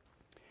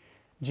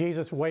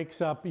Jesus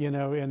wakes up,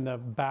 in the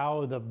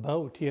bow of the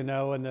boat, and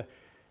the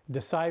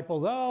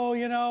disciples,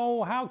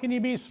 how can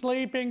you be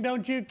sleeping?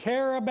 Don't you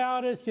care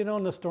about us?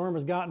 And the storm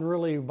has gotten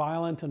really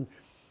violent and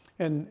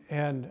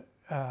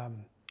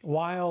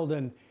wild.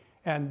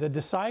 And the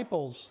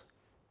disciples,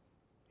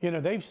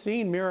 they've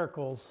seen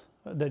miracles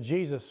that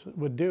Jesus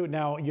would do.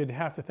 Now, you'd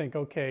have to think,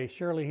 okay,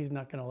 surely he's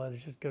not going to let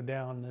us just go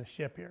down the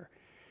ship here.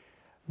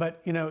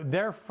 But,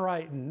 they're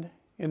frightened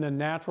in the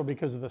natural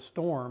because of the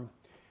storm.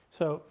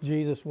 So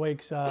Jesus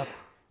wakes up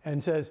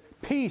and says,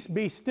 "Peace,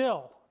 be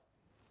still."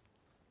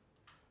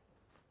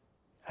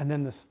 And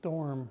then the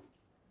storm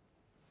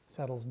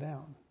settles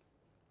down.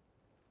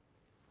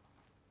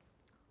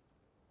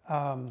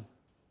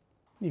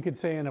 You could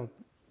say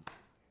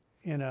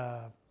in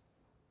an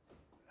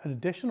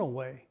additional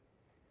way,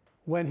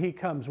 when he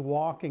comes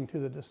walking to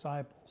the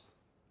disciples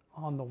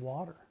on the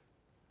water.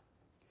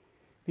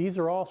 These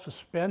are all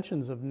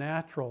suspensions of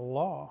natural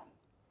law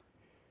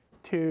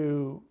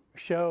to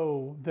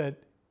show that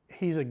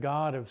he's a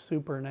God of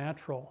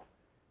supernatural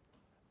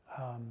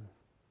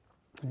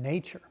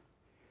nature.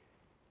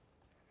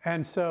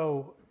 And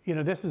so,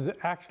 this is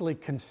actually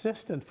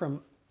consistent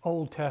from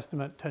Old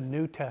Testament to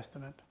New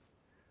Testament.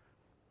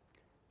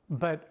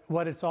 But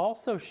what it's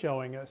also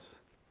showing us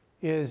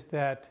is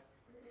that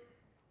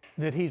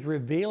he's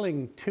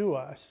revealing to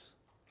us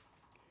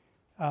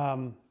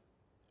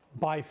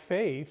by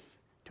faith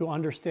to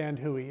understand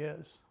who he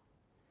is.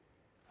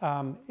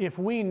 If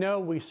we know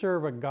we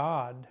serve a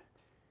God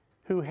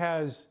who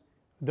has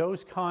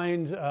those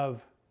kinds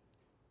of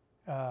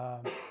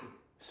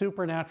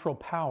supernatural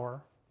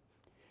power,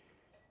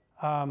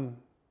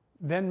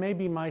 then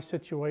maybe my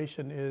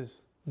situation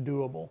is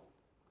doable,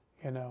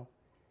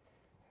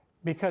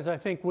 because I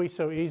think we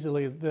so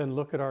easily then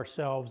look at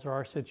ourselves or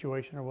our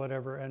situation or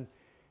whatever, and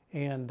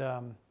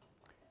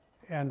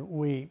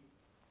we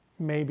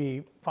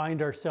maybe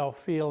find ourselves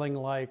feeling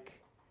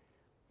like,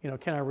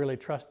 can I really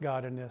trust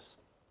God in this?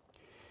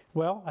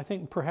 Well, I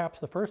think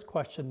perhaps the first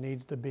question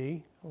needs to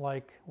be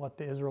like what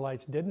the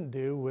Israelites didn't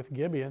do with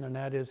Gibeon, and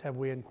that is, have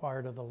we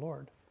inquired of the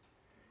Lord?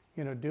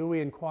 Do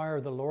we inquire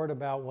of the Lord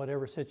about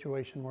whatever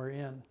situation we're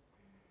in?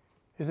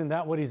 Isn't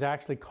that what he's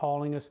actually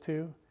calling us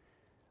to?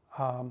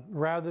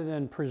 Rather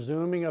than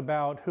presuming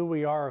about who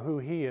we are or who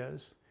he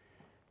is,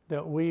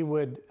 that we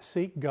would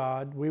seek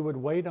God, we would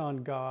wait on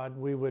God,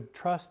 we would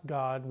trust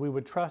God, we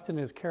would trust in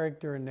his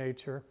character and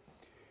nature.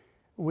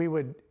 We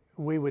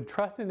would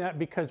trust in that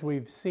because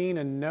we've seen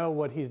and know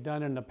what he's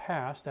done in the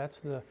past. That's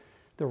the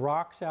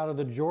rocks out of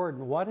the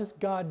Jordan. What has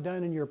God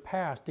done in your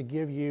past to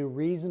give you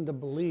reason to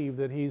believe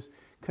that he's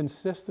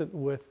consistent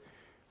with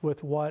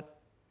what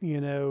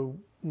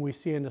we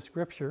see in the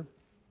scripture,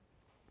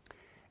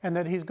 and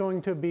that he's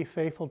going to be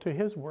faithful to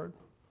his word?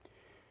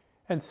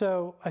 And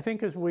so I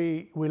think as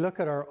we look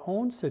at our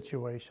own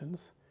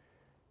situations,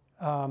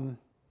 and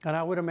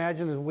I would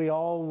imagine if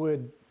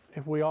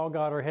we all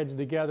got our heads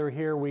together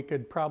here, we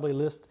could probably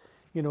list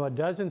a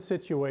dozen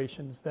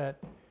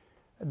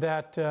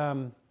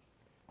that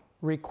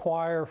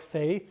require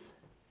faith.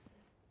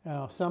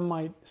 Some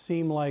might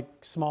seem like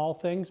small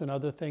things, and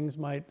other things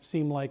might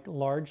seem like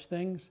large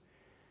things.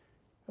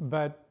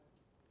 But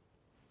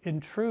in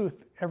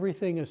truth,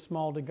 everything is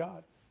small to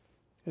God.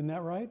 Isn't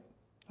that right?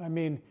 I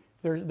mean,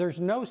 There's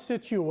no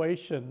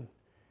situation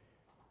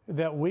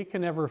that we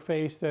can ever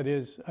face that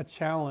is a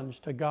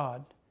challenge to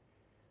God.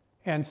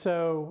 And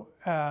so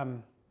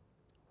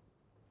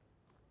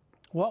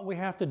what we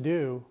have to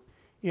do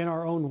in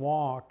our own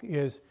walk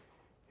is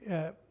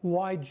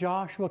why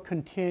Joshua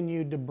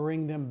continued to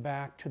bring them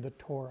back to the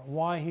Torah,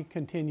 why he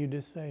continued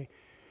to say,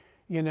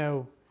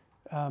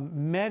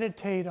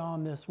 meditate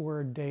on this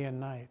word day and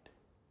night.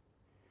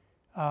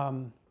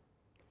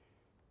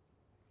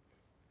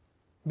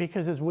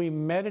 Because as we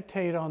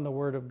meditate on the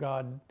Word of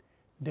God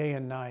day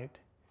and night,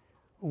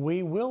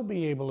 we will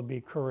be able to be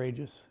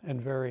courageous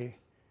and very,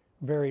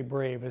 very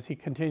brave, as he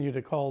continued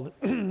to call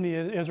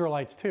the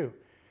Israelites to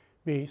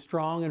be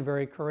strong and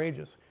very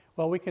courageous.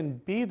 Well, we can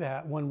be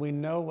that when we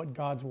know what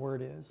God's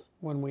Word is,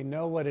 when we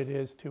know what it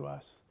is to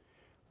us,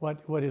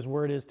 what His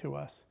Word is to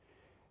us.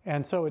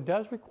 And so it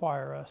does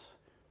require us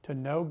to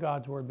know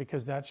God's Word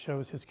because that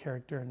shows His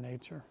character and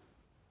nature.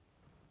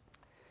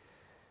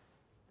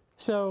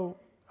 So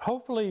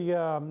hopefully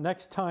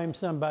next time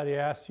somebody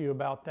asks you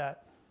about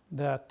that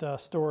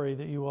story,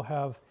 that you will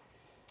have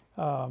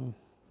a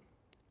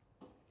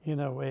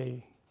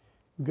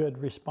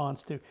good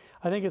response to.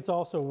 I think it's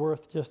also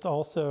worth just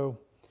also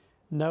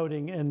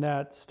noting in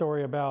that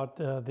story about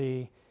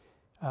the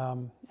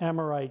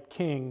Amorite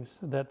kings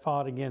that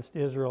fought against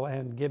Israel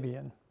and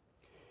Gibeon.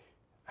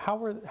 How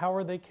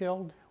were they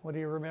killed? What do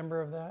you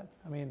remember of that?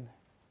 I mean,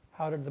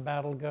 how did the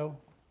battle go?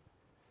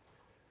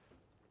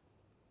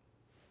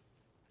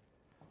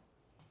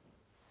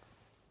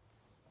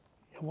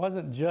 It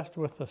wasn't just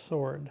with the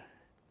sword.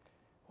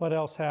 What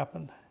else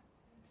happened?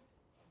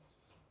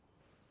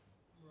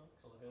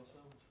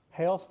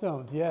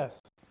 Hailstones,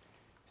 yes.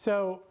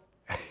 So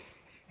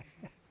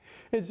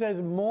it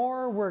says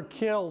more were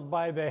killed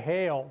by the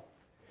hail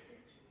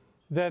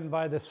than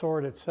by the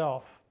sword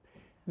itself.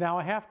 Now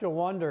I have to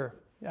wonder,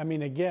 I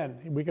mean, again,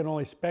 we can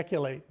only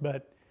speculate,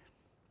 but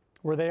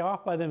were they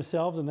off by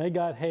themselves and they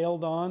got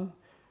hailed on?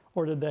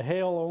 Or did the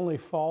hail only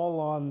fall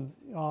on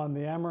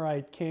the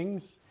Amorite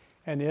kings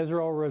and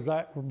Israel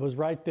was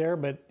right there,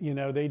 but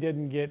they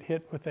didn't get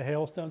hit with the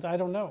hailstones? I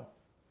don't know.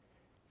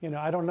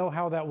 I don't know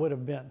how that would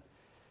have been.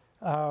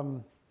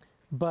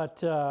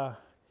 But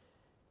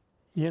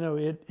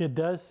it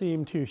does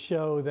seem to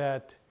show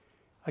that,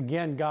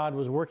 again, God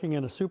was working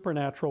in a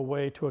supernatural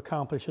way to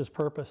accomplish His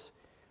purpose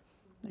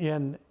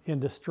in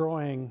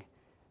destroying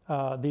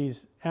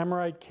these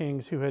Amorite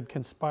kings who had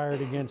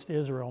conspired against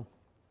Israel.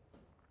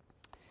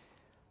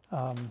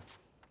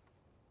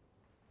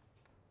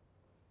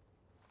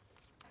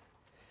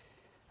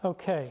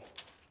 Okay.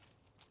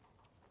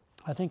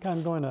 I think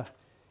I'm going to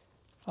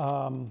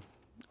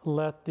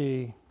let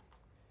the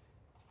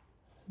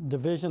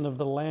division of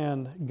the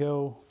land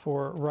go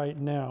for right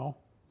now.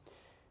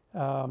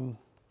 And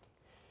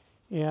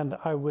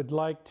I would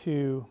like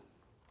to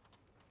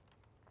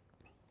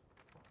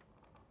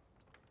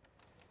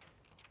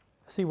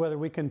see whether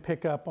we can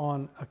pick up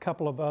on a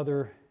couple of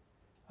other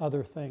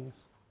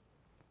things.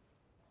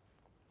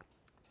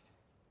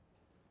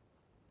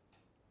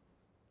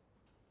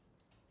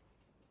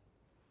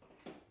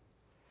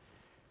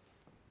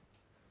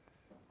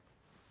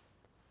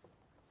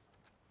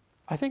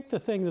 I think the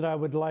thing that I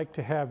would like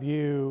to have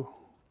you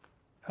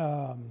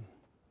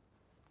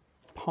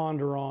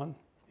ponder on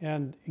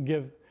and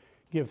give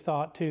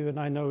thought to, and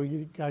I know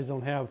you guys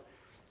don't have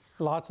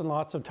lots and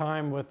lots of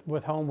time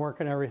with homework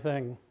and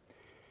everything,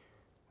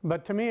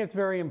 but to me it's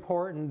very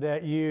important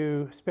that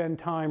you spend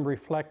time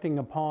reflecting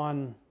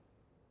upon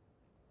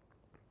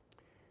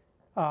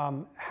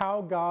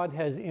how God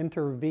has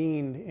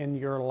intervened in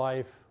your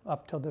life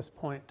up to this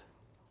point.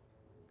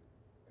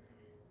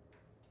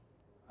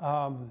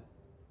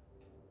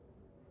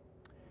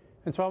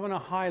 And so I want to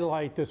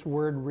highlight this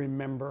word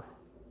remember.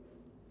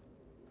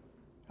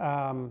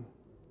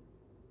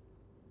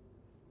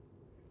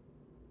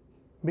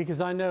 Because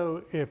I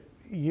know if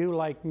you,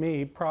 like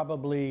me,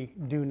 probably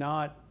do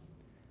not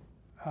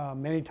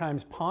many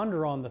times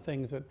ponder on the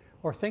things that,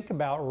 or think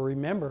about or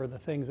remember the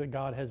things that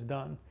God has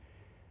done.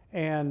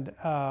 And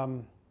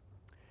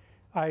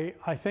I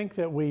think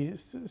that we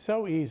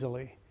so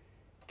easily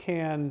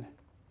can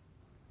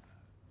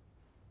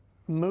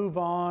move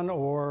on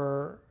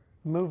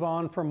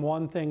from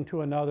one thing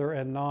to another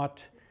and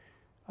not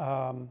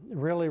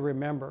really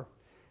remember.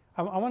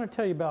 I want to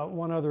tell you about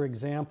one other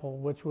example,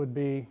 which would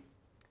be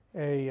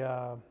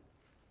I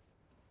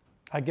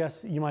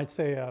guess you might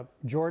say a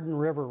Jordan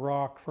River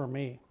rock for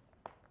me.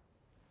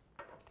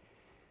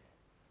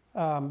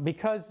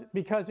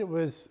 Because it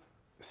was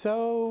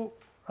so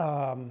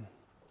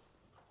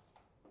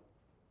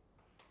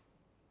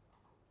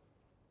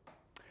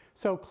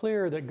so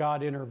clear that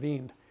God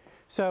intervened.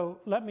 So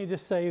let me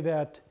just say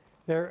that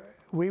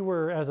we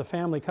were, as a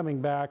family,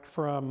 coming back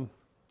from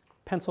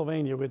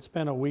Pennsylvania. We'd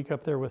spent a week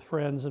up there with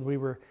friends, and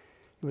it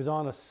was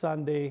on a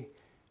Sunday,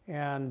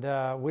 and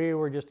we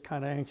were just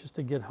kind of anxious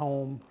to get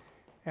home.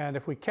 And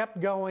if we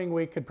kept going,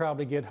 we could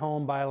probably get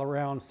home by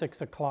around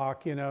 6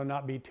 o'clock,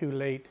 not be too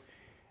late.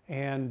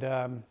 And,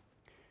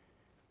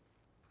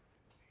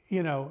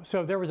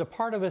 so there was a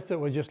part of us that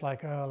was just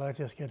like, oh, let's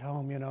just get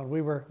home.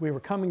 We were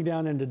coming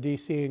down into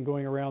D.C. and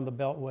going around the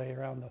Beltway,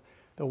 around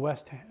the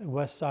west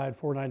side,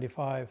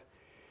 495.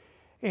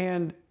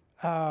 And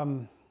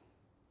the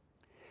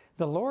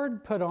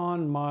Lord put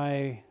on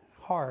my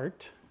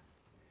heart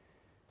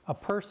a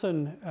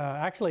person,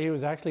 he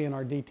was actually in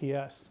our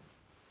DTS,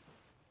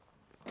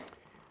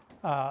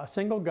 a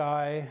single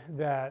guy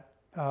that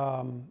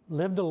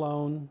lived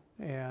alone,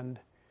 and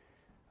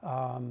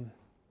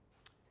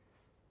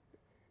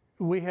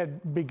we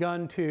had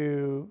begun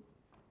to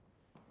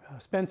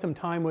spend some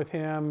time with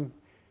him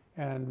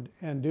and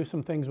do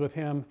some things with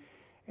him.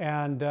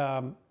 And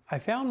I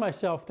found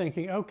myself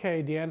thinking,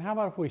 okay, Dan, how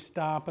about if we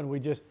stop and we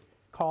just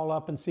call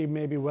up and see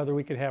maybe whether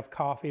we could have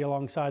coffee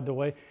alongside the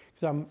way?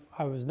 Because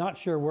I was not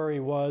sure where he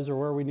was or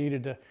where we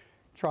needed to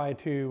try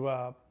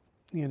to,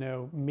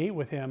 meet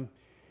with him.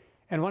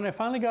 And when I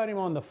finally got him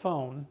on the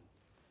phone,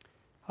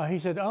 he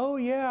said, oh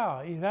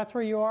yeah, that's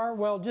where you are?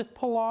 Well, just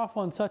pull off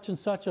on such and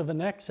such of an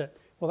exit.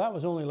 Well, that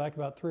was only like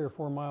about 3 or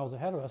 4 miles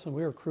ahead of us, and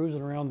we were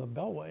cruising around the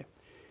Beltway.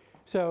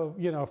 So,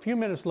 a few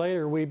minutes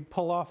later, we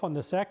pull off on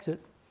this exit,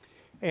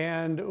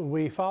 and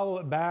we follow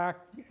it back,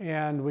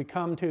 and we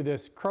come to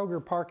this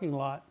Kroger parking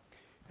lot,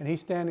 and he's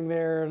standing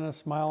there and a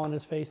smile on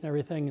his face and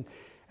everything.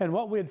 And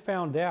what we had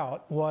found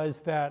out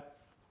was that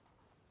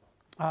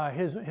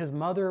his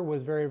mother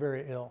was very,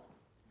 very ill.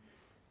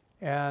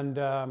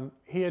 And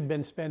he had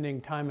been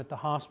spending time at the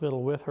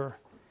hospital with her.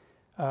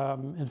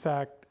 In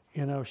fact,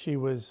 she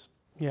was,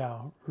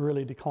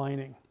 really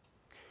declining.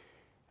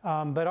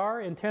 But our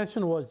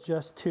intention was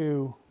just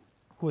to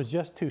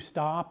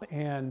stop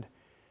and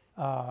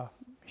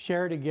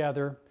share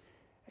together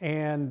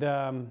and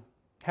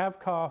have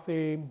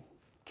coffee,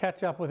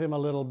 catch up with him a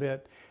little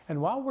bit.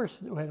 And while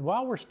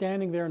we're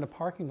standing there in the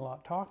parking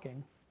lot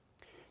talking,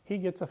 he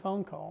gets a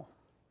phone call.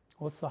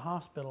 Well, it's the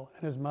hospital,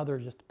 and his mother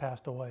just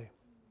passed away.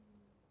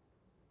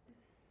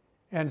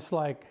 And it's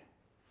like,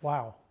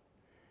 wow.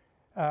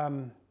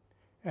 And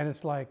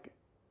it's like,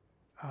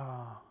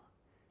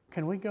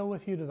 can we go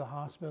with you to the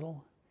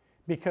hospital?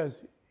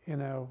 Because,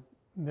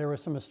 there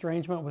was some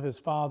estrangement with his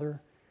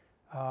father,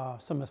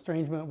 some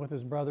estrangement with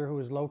his brother who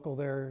was local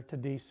there to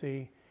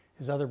D.C.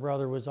 His other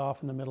brother was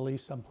off in the Middle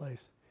East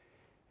someplace.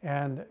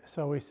 And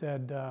so we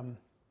said,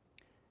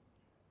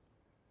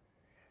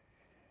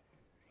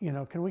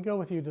 can we go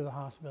with you to the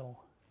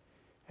hospital?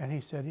 And he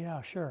said,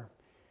 yeah, sure.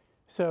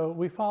 So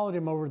we followed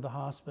him over to the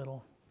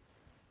hospital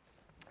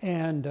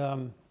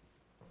and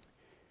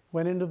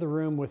went into the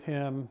room with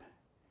him,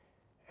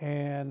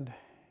 and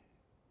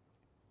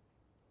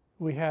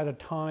we had a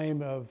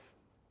time of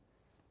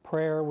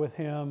prayer with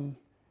him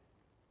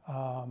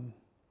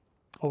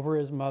over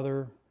his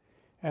mother.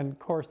 And of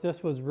course,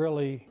 this was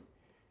really,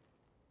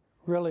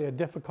 really a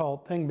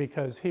difficult thing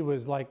because he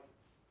was like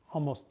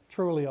almost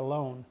truly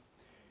alone.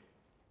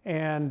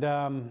 And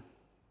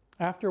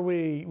after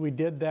we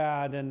did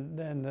that,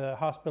 and the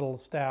hospital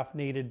staff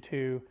needed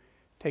to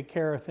take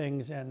care of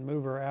things and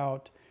move her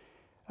out,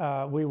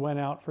 we went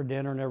out for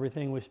dinner and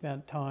everything. We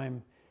spent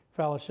time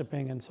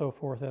fellowshipping and so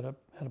forth at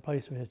a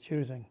place of his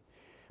choosing.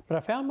 But I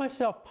found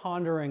myself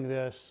pondering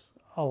this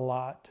a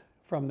lot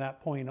from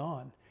that point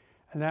on,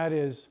 and that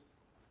is,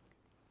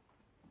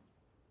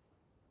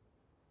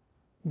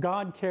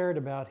 God cared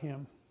about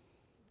him.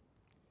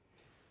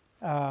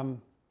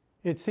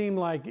 It seemed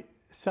like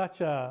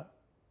such a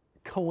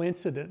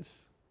coincidence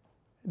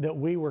that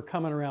we were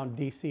coming around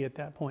DC at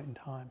that point in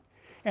time,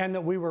 and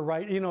that we were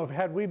right.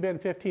 Had we been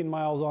 15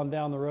 miles on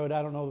down the road,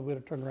 I don't know that we'd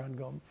have turned around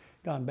and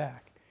gone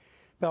back.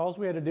 But all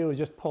we had to do was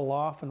just pull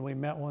off, and we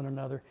met one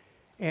another.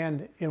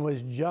 And it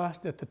was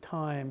just at the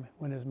time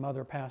when his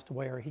mother passed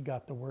away, or he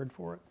got the word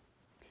for it.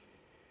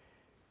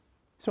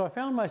 So I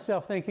found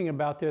myself thinking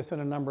about this in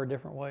a number of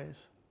different ways.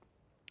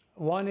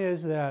 One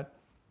is that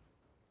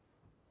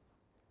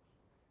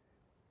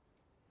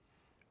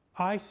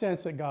I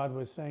sense that God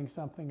was saying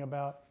something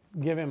about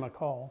give him a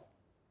call.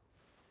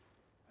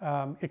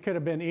 It could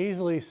have been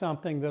easily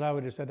something that I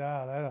would have said,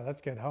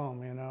 let's get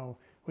home,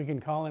 we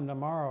can call him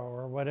tomorrow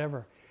or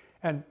whatever.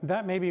 And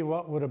that may be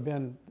what would have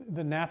been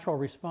the natural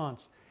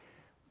response.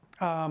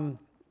 But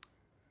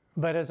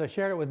as I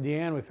shared it with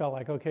Deanne, we felt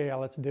like, okay,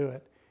 let's do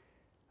it.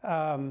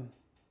 And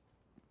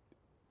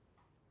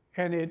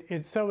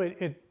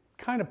it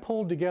kind of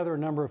pulled together a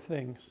number of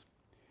things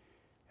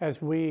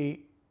as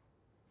we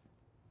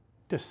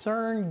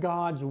discern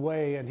God's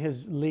way and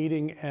his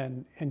leading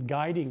and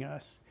guiding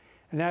us.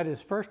 And that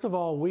is, first of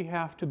all, we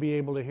have to be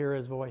able to hear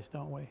his voice,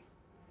 don't we?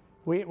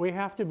 We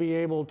have to be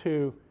able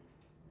to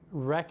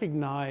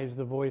recognize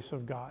the voice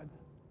of God.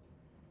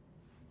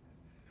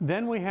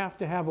 Then we have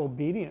to have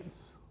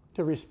obedience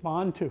to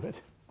respond to it.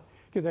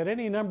 Because at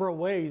any number of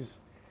ways,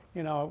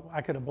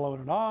 I could have blown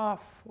it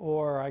off,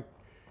 or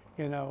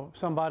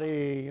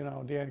somebody,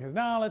 Dan goes,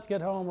 no, let's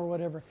get home or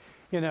whatever.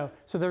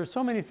 So there's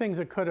so many things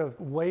that could have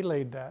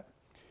waylaid that.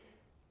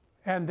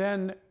 And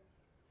then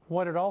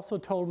what it also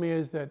told me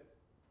is that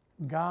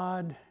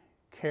God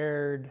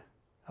cared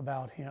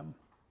about him.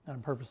 And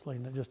I'm purposely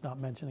just not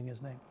mentioning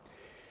his name.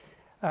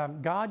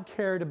 God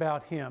cared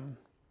about him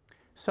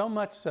so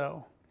much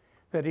so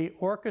that he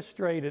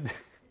orchestrated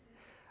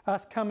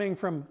us coming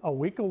from a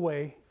week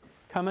away,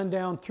 coming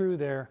down through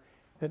there,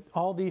 that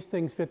all these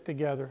things fit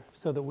together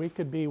so that we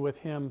could be with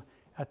him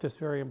at this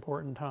very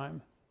important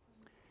time.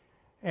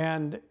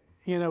 And,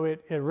 you know,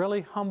 it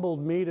really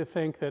humbled me to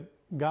think that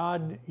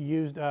God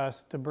used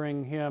us to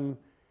bring him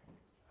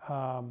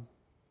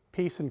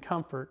peace and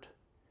comfort.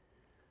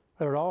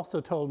 But it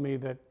also told me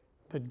that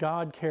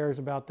God cares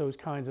about those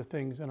kinds of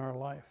things in our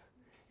life,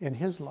 in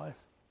his life.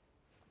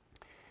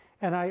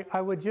 And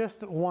I would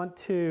just want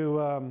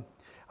to,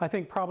 I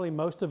think probably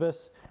most of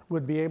us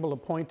would be able to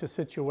point to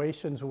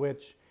situations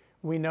which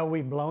we know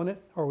we've blown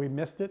it or we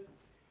missed it.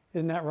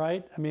 Isn't that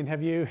right? I mean,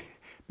 have you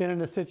been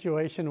in a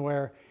situation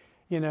where,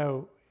 you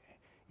know,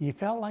 you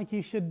felt like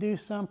you should do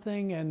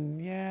something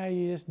and yeah,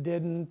 you just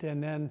didn't,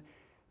 and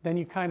then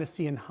you kind of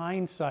see in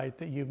hindsight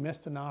that you've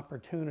missed an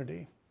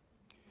opportunity,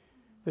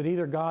 that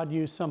either God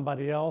used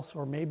somebody else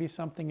or maybe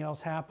something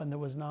else happened that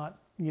was not,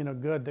 you know,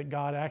 good, that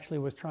God actually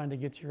was trying to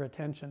get your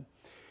attention.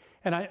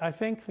 And I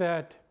think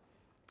that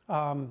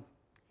our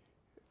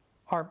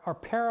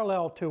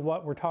parallel to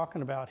what we're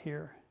talking about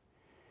here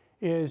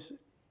is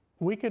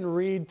we can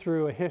read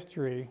through a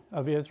history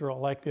of Israel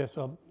like this.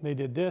 Well, they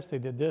did this, they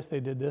did this,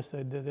 they did this,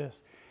 they did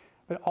this.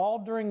 But all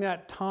during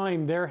that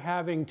time, they're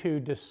having to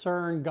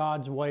discern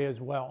God's way as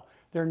well.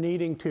 They're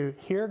needing to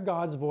hear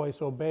God's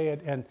voice, obey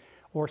it,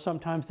 or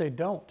sometimes they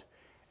don't.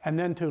 And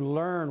then to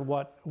learn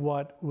what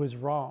was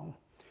wrong.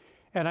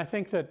 And I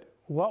think that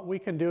what we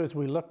can do is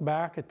we look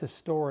back at the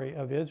story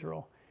of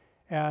Israel,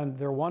 and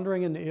they're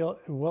wandering in the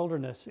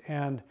wilderness,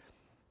 and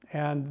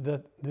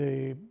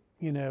the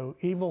you know,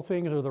 evil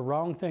things or the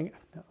wrong thing.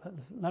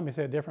 Let me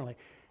say it differently.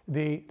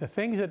 The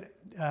things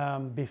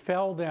that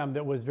befell them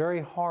that was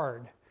very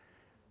hard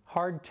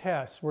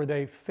tests where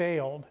they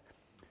failed,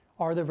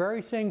 are the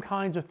very same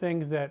kinds of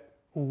things that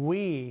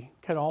we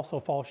can also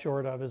fall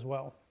short of as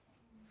well.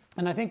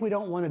 And I think we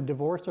don't want to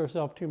divorce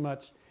ourselves too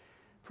much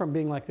from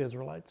being like the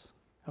Israelites,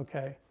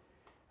 okay?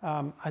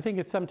 I think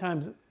it's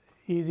sometimes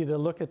easy to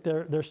look at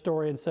their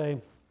story and say,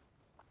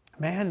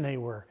 man, they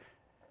were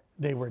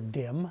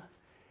dim.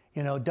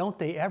 You know, don't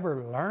they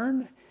ever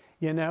learn?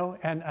 You know,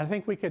 and I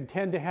think we could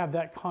tend to have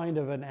that kind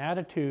of an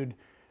attitude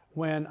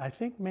when I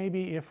think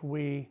maybe if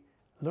we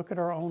look at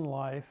our own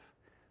life,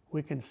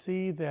 we can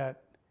see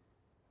that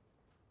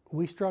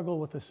we struggle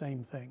with the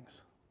same things.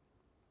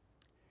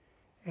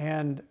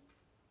 And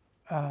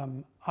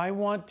I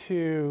want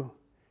to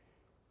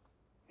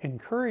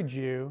encourage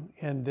you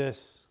in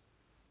this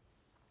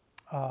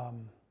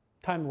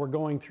time we're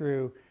going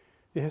through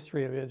the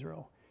history of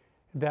Israel,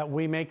 that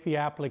we make the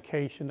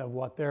application of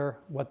what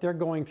they're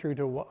going through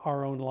to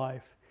our own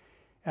life,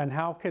 and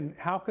how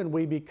can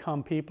we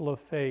become people of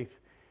faith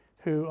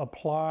who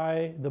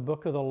apply the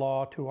book of the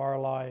law to our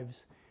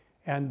lives,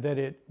 and that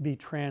it be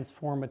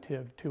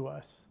transformative to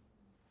us.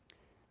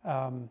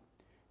 And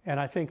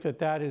I think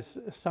that is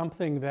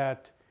something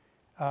that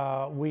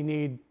we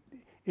need.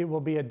 It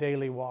will be a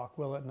daily walk,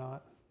 will it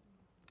not?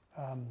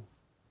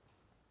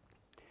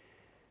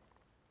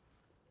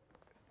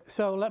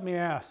 So let me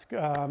ask,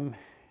 does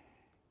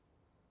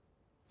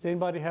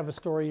anybody have a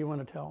story you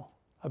want to tell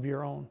of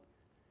your own?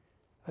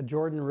 A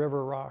Jordan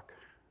River rock.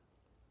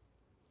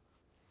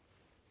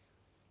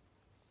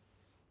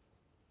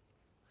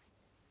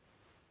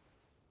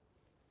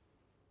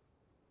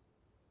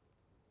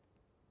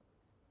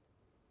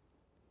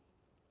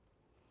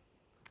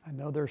 I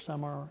know there's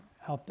some are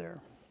out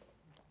there.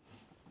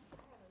 I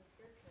have a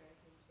scripture I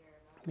can share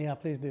about Yeah,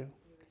 please do. what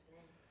you were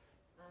saying.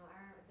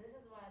 This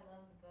is why I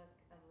love the book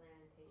of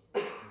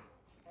Lamentations.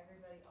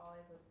 Everybody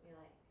always looks at me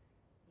like,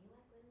 do you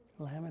like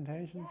Lamentations?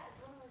 Lamentations? Yeah, it's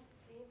one of my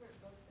favorite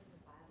books in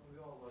the Bible. We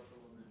all love the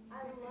woman.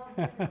 I love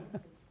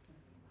Lamentations.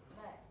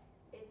 But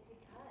it's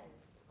because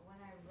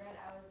when I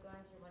was going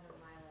through one of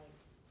my like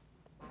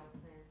Bible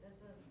plans. This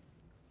was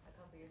a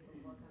couple years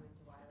before coming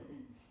to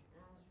Wyoming,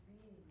 and I was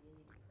really,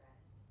 really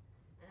depressed.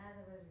 And as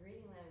I was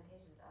reading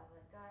Lamentations, I was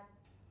like, God,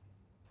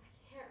 I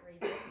can't read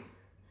this.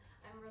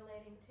 I'm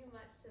relating too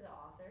much to the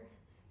author.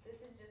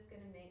 This is just going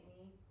to make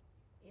me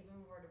even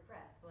more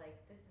depressed. Like,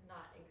 this is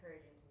not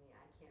encouraging to me.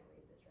 I can't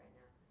read this right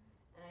now.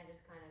 And I just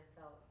kind of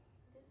felt,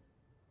 just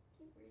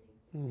keep reading.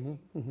 Mm-hmm,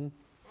 mm-hmm.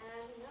 And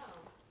as you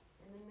know,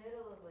 in the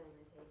middle of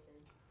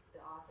Lamentations,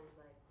 the author's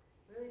like,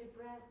 really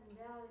depressed and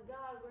down, and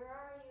God, where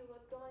are you?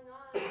 What's going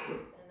on?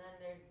 And then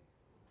there's,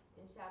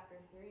 in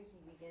chapter 3, he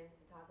begins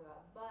to talk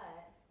about,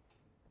 but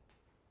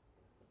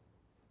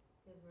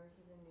his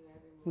mercies are new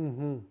every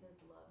morning. Mm-hmm. His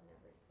love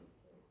never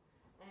ceases.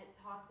 And it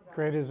talks about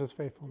Great is his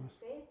faithfulness.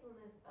 the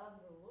faithfulness of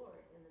the Lord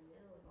in the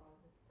middle of all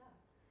this stuff.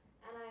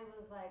 And I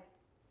was like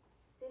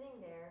sitting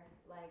there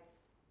like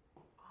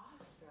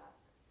awestruck.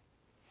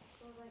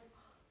 I was like,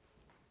 oh,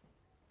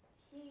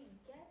 he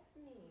gets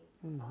me.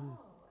 Mm-hmm.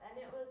 Oh. And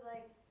it was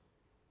like,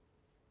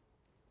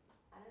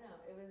 I don't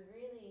know, it was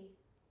really,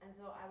 and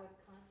so I would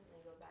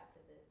constantly go back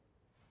to this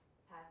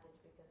passage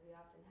because we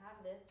often have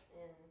this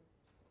in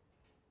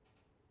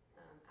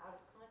out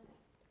of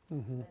context.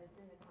 Mm-hmm. But it's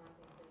in the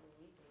context of the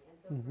weekly. And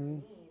so for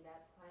me,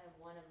 that's kind of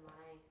one of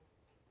my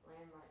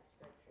landmark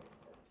scriptures,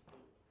 so to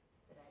speak,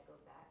 that I go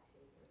back to.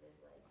 It is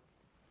like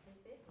his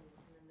faithfulness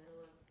in the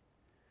middle of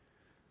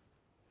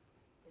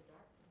the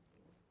darkness.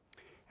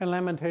 And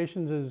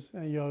Lamentations is,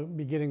 you'll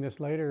be getting this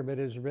later, but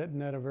is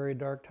written at a very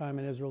dark time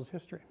in Israel's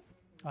history.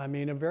 I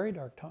mean, a very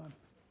dark time.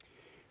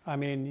 I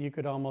mean, you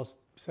could almost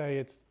say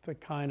it's the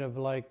kind of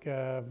like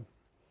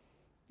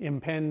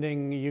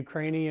impending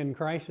Ukrainian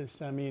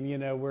crisis. I mean, you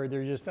know, where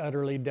they're just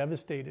utterly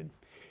devastated.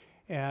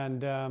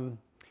 And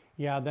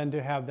yeah, then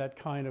to have that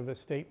kind of a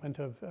statement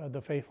of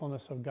the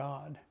faithfulness of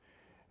God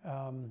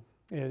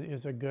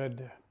is a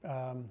good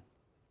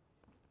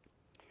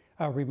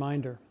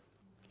reminder.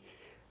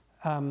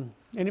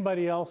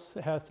 Anybody else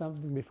have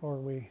something before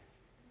we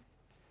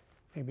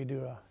maybe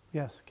do a,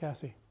 yes,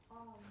 Cassie?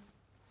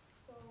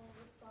 So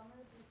the summer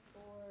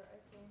before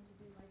I came to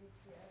do my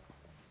DBS,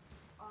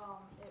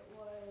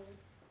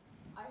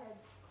 I had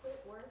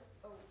quit work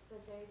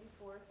the day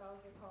before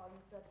Scholarship called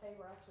and said, hey,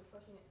 we're actually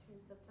pushing it to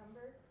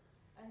September.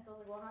 And so I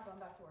was like, well, I'm not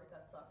going back to work,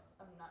 that sucks.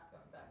 I'm not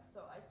going back.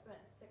 So I spent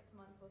 6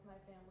 months with my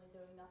family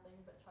doing nothing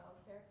but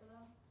childcare for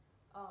them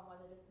while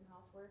they did some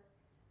housework.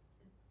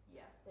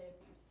 Yeah, they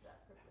abused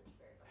that privilege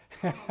very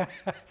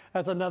much.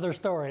 That's another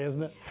story,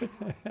 isn't it?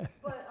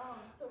 But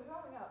so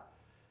growing up,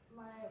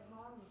 my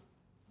mom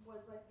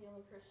was like the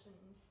only Christian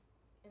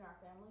in our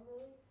family,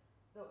 really.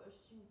 Though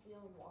she's the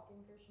only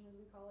walking Christian, as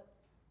we call it.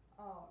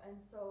 And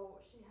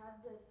so she had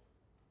this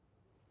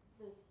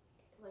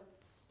like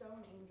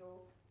stone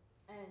angel,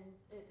 and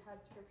it had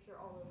scripture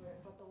all over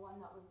it. But the one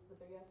that was the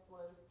biggest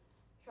was,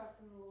 "Trust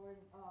in the Lord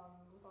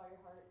with all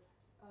your heart.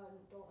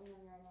 Don't lean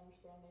on your own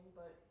understanding,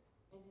 but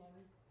in Him."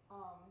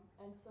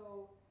 And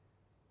so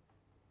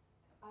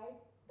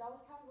that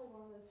was kind of like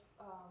one of those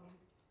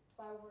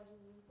Bible verses.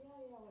 Yeah,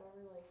 whatever.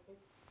 Like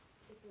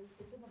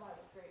it's in the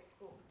Bible. Great,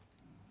 cool.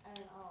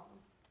 And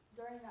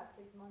during that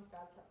 6 months,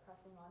 God kept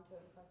pressing onto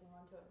it and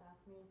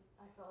asked me.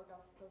 I felt like I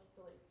was supposed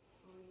to like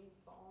read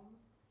Psalms.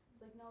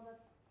 It's like, no,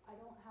 I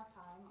don't have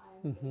time.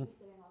 I'm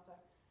babysitting all the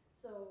time.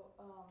 So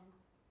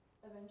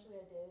eventually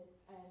I did,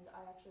 and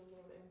I actually was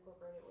able to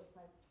incorporate it with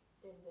my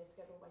day-to-day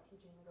schedule by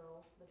teaching the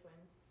girls, the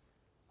twins.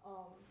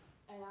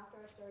 And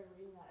after I started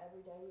reading that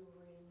every day, we were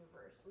reading a new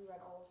verse. We read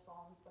all of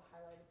Psalms, but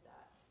highlighted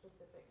that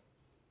specific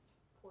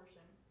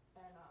portion.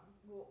 And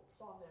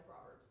Psalms and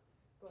Proverbs,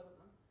 both of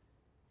them.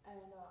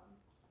 And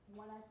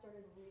when I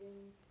started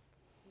reading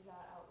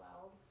that out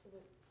loud to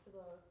the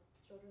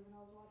children that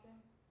I was watching,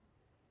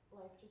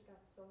 life just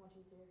got so much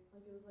easier.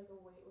 Like it was like a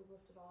weight was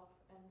lifted off.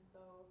 And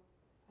so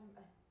I'm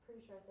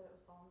pretty sure I said it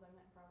was Psalms. I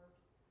meant Proverbs.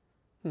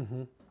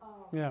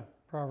 Yeah,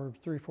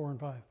 Proverbs 3, 4, and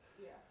 5.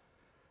 Yeah.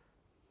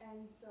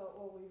 And so,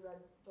 well, we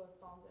read both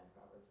Psalms and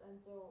Proverbs. And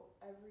so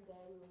every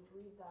day we would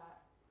read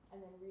that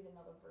and then read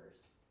another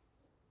verse.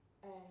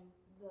 And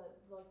the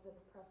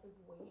depressive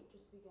weight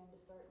just began to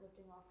start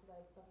lifting off because I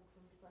had suffered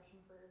from depression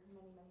for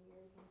many, many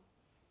years. And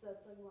so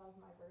that's like one of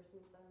my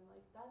verses that I'm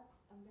like,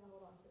 I'm going to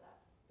hold on to that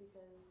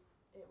because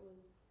it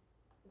was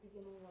the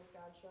beginning of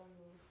God showing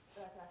me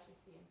that I could actually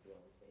see and feel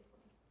His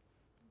faithfulness.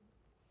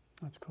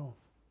 That's cool.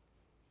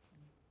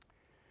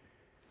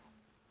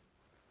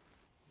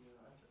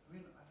 Yeah,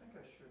 I think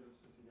I shared this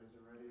with you guys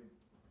already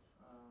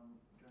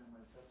during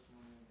my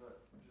testimony,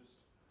 but just,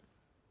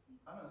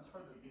 I don't know, it's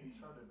hard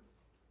to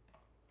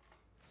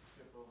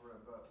skip over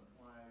it, but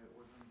when I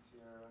was in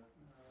Sierra,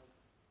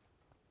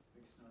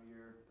 big snow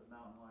year, the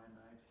mountain lion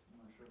night,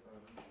 I'm not sure if I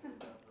ever shared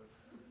that, but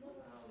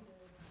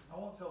I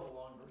won't tell the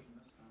long version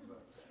this time,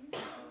 but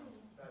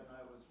that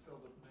night was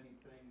filled with many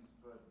things,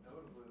 but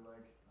notably,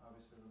 like,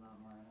 obviously the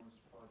mountain lion was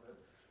part of it,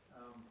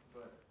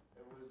 but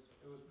it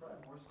was probably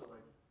more so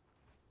like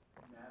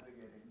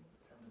navigating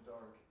in the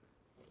dark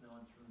with no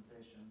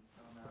instrumentation,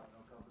 no map,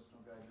 no compass, no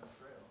guide, no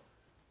trail.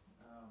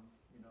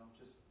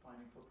 Just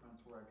finding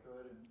footprints where I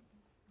could and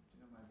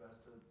doing my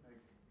best to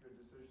make good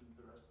decisions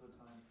the rest of the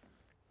time.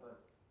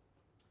 But,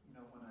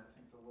 when I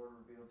think the Lord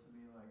revealed to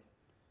me, like,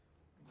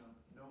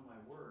 know my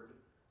word,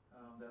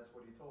 that's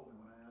what He told me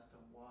when I asked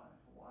Him why.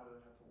 Why did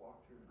I have to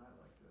walk through a night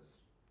like this?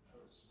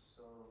 I was just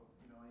so,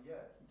 and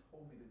yet He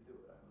told me to do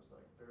it. I was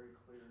like very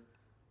clear.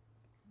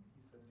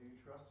 He said, do you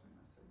trust me?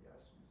 And I said, yes.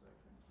 And He's like,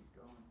 then keep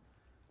going.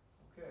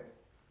 Okay.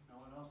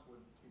 No one else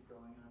would keep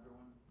going, and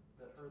everyone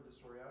that heard the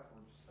story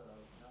afterwards just said I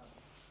was nuts.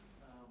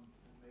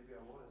 And maybe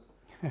I was.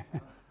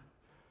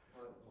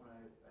 But when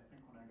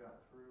I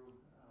got through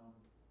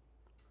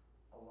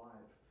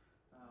alive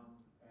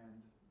and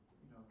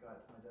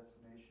got to my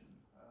destination,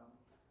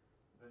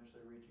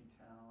 eventually reaching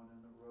town and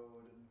the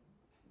road and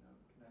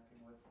connecting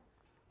with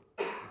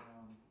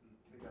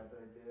the guy that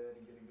I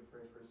did and getting to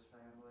pray for his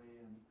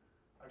family, and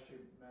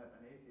actually met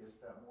an atheist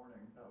that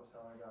morning. That was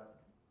how I got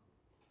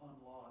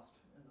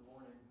unlost in the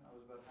morning. I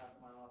was about half a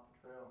mile off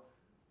the trail,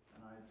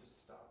 and I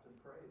just stopped and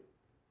prayed.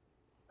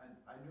 And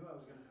I knew I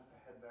was going to have to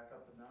head back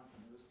up the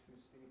mountain. It was too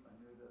steep. I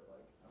knew that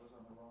I was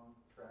on the wrong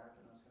track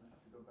and I was going to have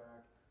to go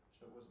back,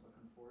 which I wasn't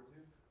looking forward to.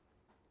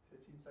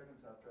 15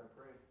 seconds after I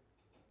prayed,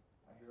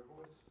 I hear a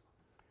voice.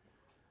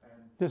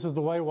 And This is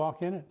the way,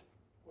 walk in it.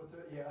 What's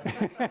it? Yeah.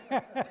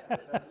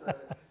 That's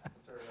right.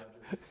 That's right,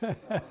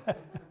 Roger.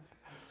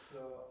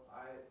 So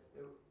I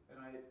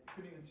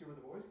couldn't even see where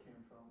the voice came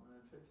from. And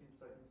then 15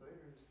 seconds later,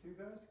 these two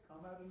guys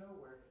come out of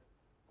nowhere.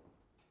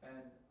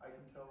 And I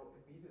can tell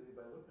immediately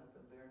by looking at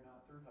them, they're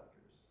not through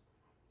hikers.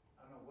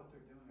 I don't know what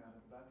they're doing out in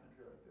the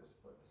backcountry like this,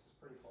 but this is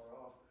pretty far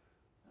off.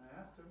 And I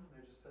asked them,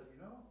 they just said,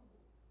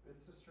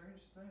 it's the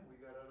strangest thing. We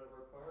got out of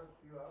our car a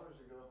few hours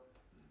ago,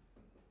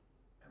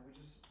 and we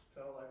just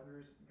felt like we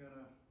were going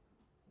to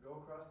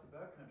go across the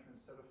backcountry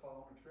instead of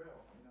following a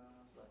trail. And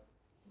I was like,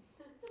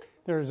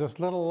 There's this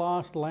little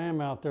lost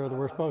lamb out there that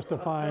we're supposed to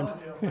find. I'm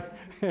telling you,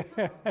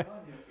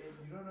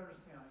 you don't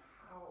understand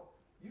how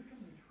you can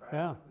be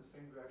traveling the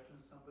same direction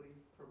as somebody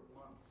for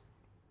months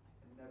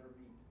and never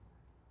meet,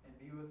 and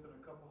be within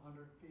a couple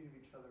 100 feet of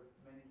each other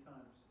many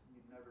times, and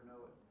you'd never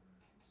know it.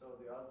 So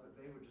the odds that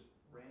they would just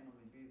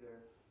randomly be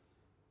there.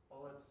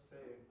 All that to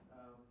say,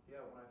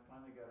 when I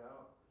finally got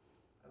out,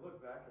 I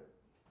look back at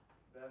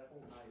that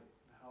whole night,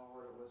 how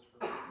hard it was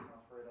for me, and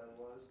how afraid I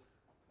was,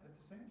 and at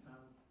the same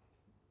time,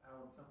 how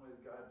in some ways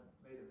God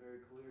made it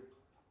very clear.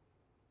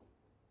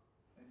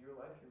 In your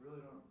life, you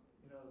really don't,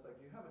 it's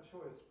like you have a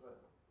choice,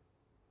 but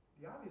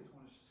the obvious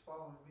one is just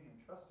following me and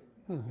trusting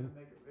me. I'm going to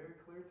make it very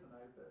clear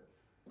tonight that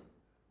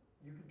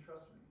you can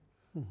trust me.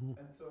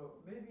 And so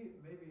maybe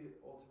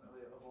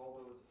ultimately of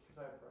all those, because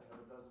I probably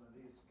have a dozen of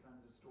these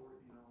kinds of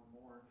stories,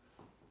 more,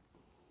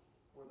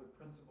 where the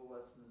principal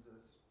lesson is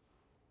this: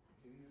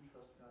 do you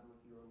trust God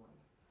with your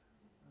life?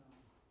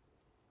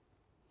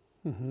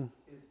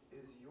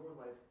 Is your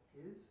life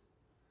His,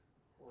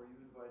 or are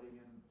you inviting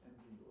Him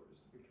into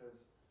yours?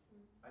 Because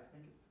I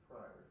think it's the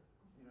prior,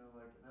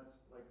 and that's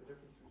like the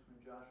difference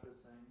between Joshua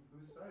saying,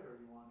 "Whose side are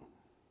you on?"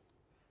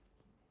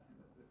 And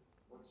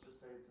let's just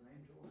say it's an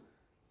angel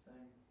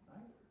saying,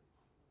 "Neither."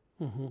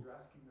 You're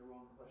asking the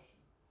wrong question.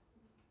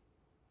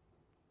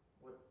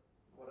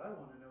 What I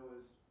want to know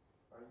is,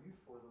 are you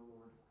for the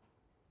Lord?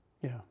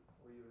 Yeah.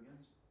 Or are you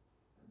against Him?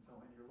 And so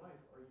in your life,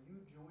 are you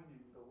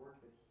joining the work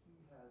that He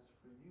has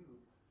for you?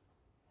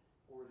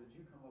 Or did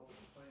you come up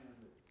with a plan that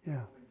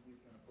you're hoping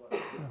He's going to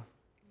bless?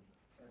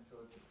 And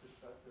so it's a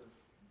perspective,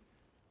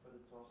 but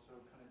it's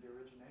also kind of the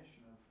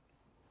origination of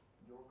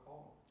your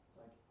call.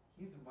 Like,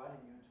 He's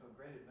inviting you into a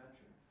great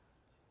adventure.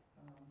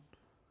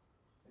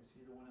 Is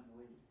He the one in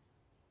the lead?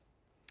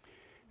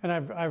 And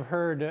I've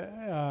heard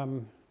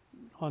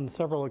on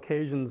several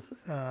occasions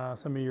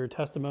some of your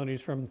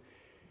testimonies from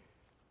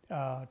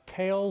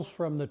Tales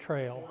from the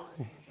Trail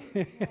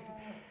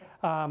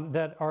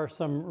that are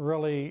some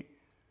really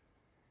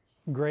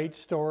great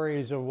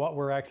stories of what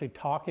we're actually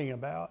talking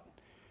about.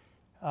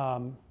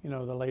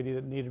 The lady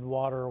that needed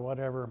water or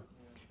whatever.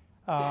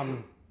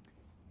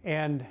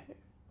 And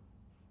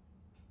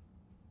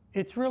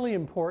it's really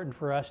important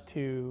for us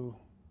to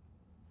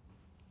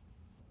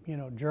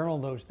journal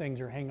those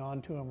things or hang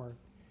on to them, or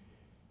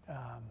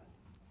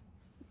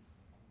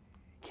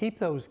keep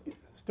those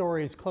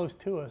stories close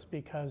to us,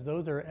 because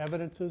those are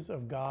evidences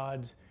of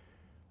God's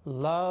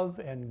love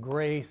and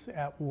grace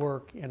at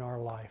work in our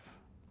life.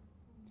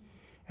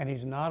 And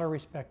He's not a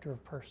respecter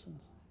of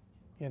persons.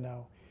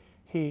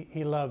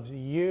 He loves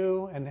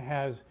you and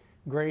has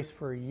grace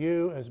for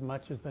you as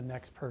much as the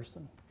next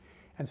person.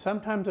 And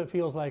sometimes it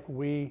feels like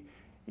we,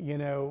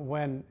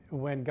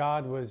 when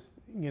God was,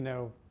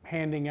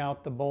 handing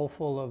out the bowl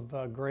full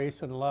of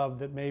grace and love,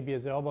 that maybe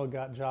His elbow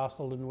got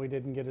jostled and we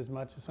didn't get as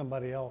much as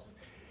somebody else.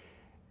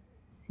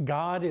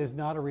 God is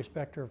not a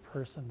respecter of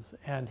persons,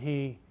 and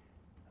He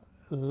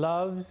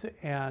loves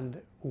and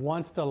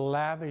wants to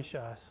lavish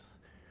us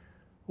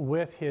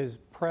with His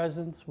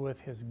presence,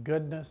 with His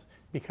goodness,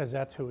 because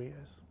that's who He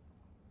is.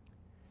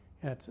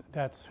 And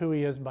that's who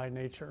He is by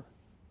nature.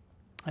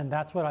 And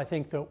that's what I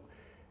think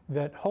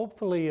that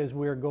hopefully, as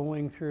we're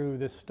going through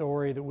this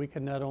story, that we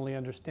can not only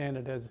understand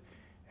it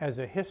as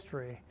a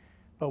history,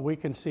 but we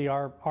can see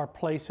our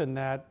place in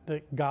that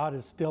God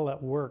is still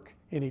at work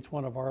in each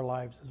one of our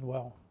lives as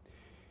well.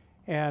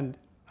 And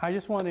I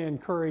just want to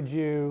encourage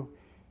you,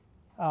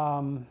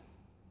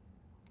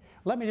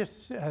 let me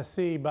just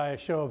see by a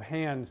show of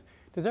hands,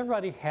 does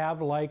everybody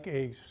have like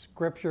a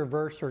scripture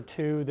verse or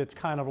two that's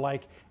kind of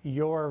like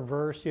your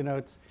verse?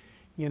 It's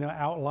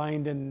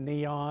outlined in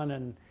neon,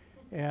 and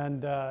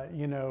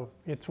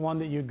it's one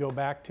that you go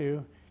back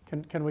to.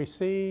 Can we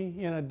see,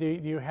 do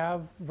you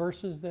have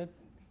verses that,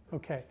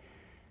 okay.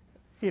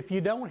 If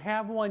you don't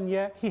have one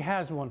yet, He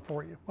has one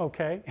for you,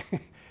 okay?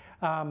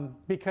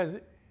 Because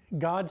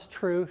God's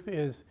truth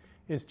is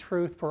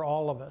truth for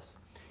all of us.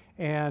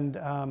 And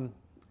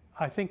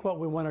I think what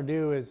we want to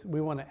do is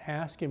we want to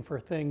ask Him for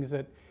things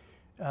that,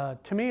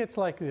 to me, it's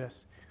like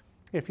this.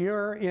 If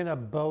you're in a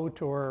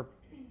boat or,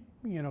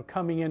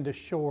 coming into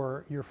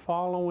shore, you're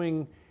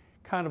following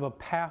kind of a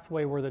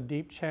pathway where the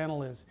deep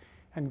channel is.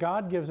 And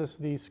God gives us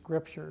these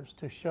scriptures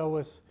to show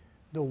us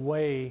the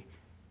way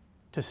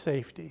to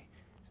safety,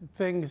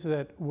 things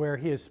where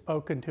He has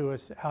spoken to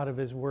us out of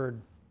His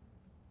Word.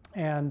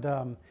 And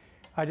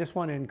I just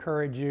want to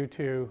encourage you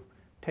to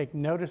take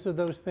notice of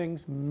those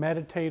things,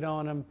 meditate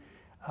on them,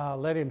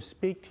 let Him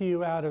speak to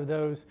you out of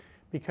those,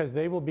 because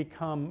they will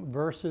become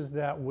verses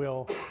that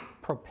will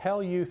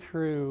propel you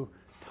through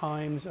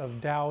times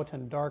of doubt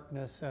and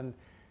darkness, and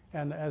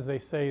as they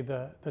say,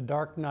 the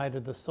dark night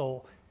of the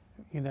soul.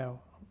 You know,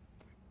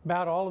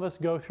 about all of us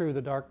go through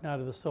the dark night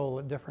of the soul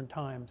at different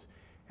times,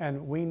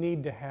 and we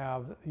need to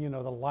have, you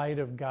know, the light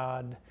of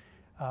God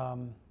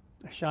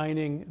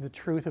shining the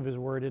truth of His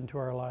Word into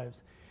our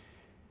lives.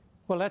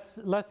 Well,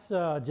 let's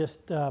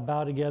just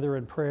bow together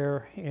in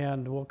prayer,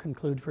 and we'll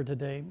conclude for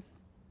today.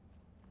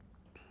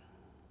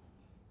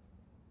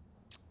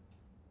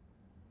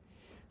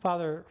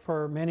 Father,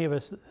 for many of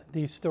us,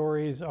 these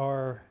stories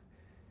are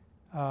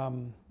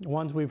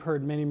ones we've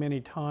heard many, many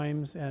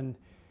times, and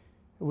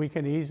we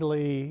can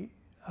easily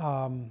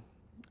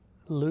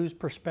lose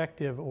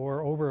perspective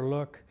or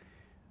overlook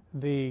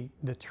the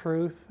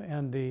truth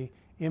and the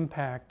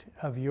impact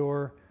of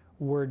your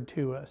word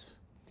to us.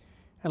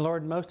 And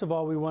Lord, most of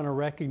all, we want to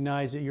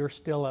recognize that you're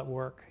still at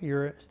work.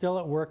 You're still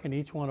at work in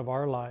each one of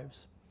our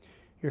lives.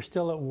 You're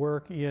still at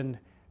work in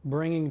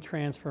bringing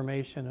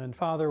transformation. And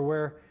Father,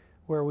 where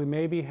we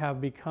maybe have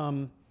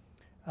become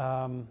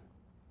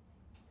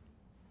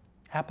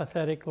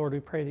apathetic, Lord, we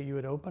pray that you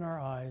would open our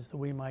eyes that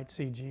we might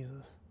see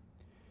Jesus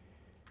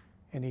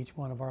in each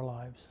one of our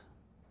lives.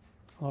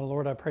 Oh,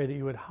 Lord, I pray that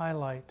you would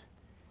highlight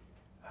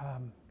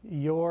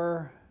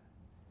your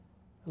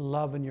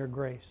love and your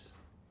grace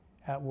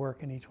at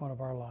work in each one of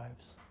our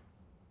lives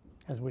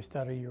as we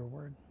study your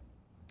word.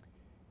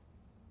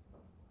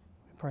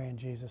 We pray in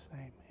Jesus'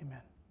 name.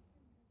 Amen.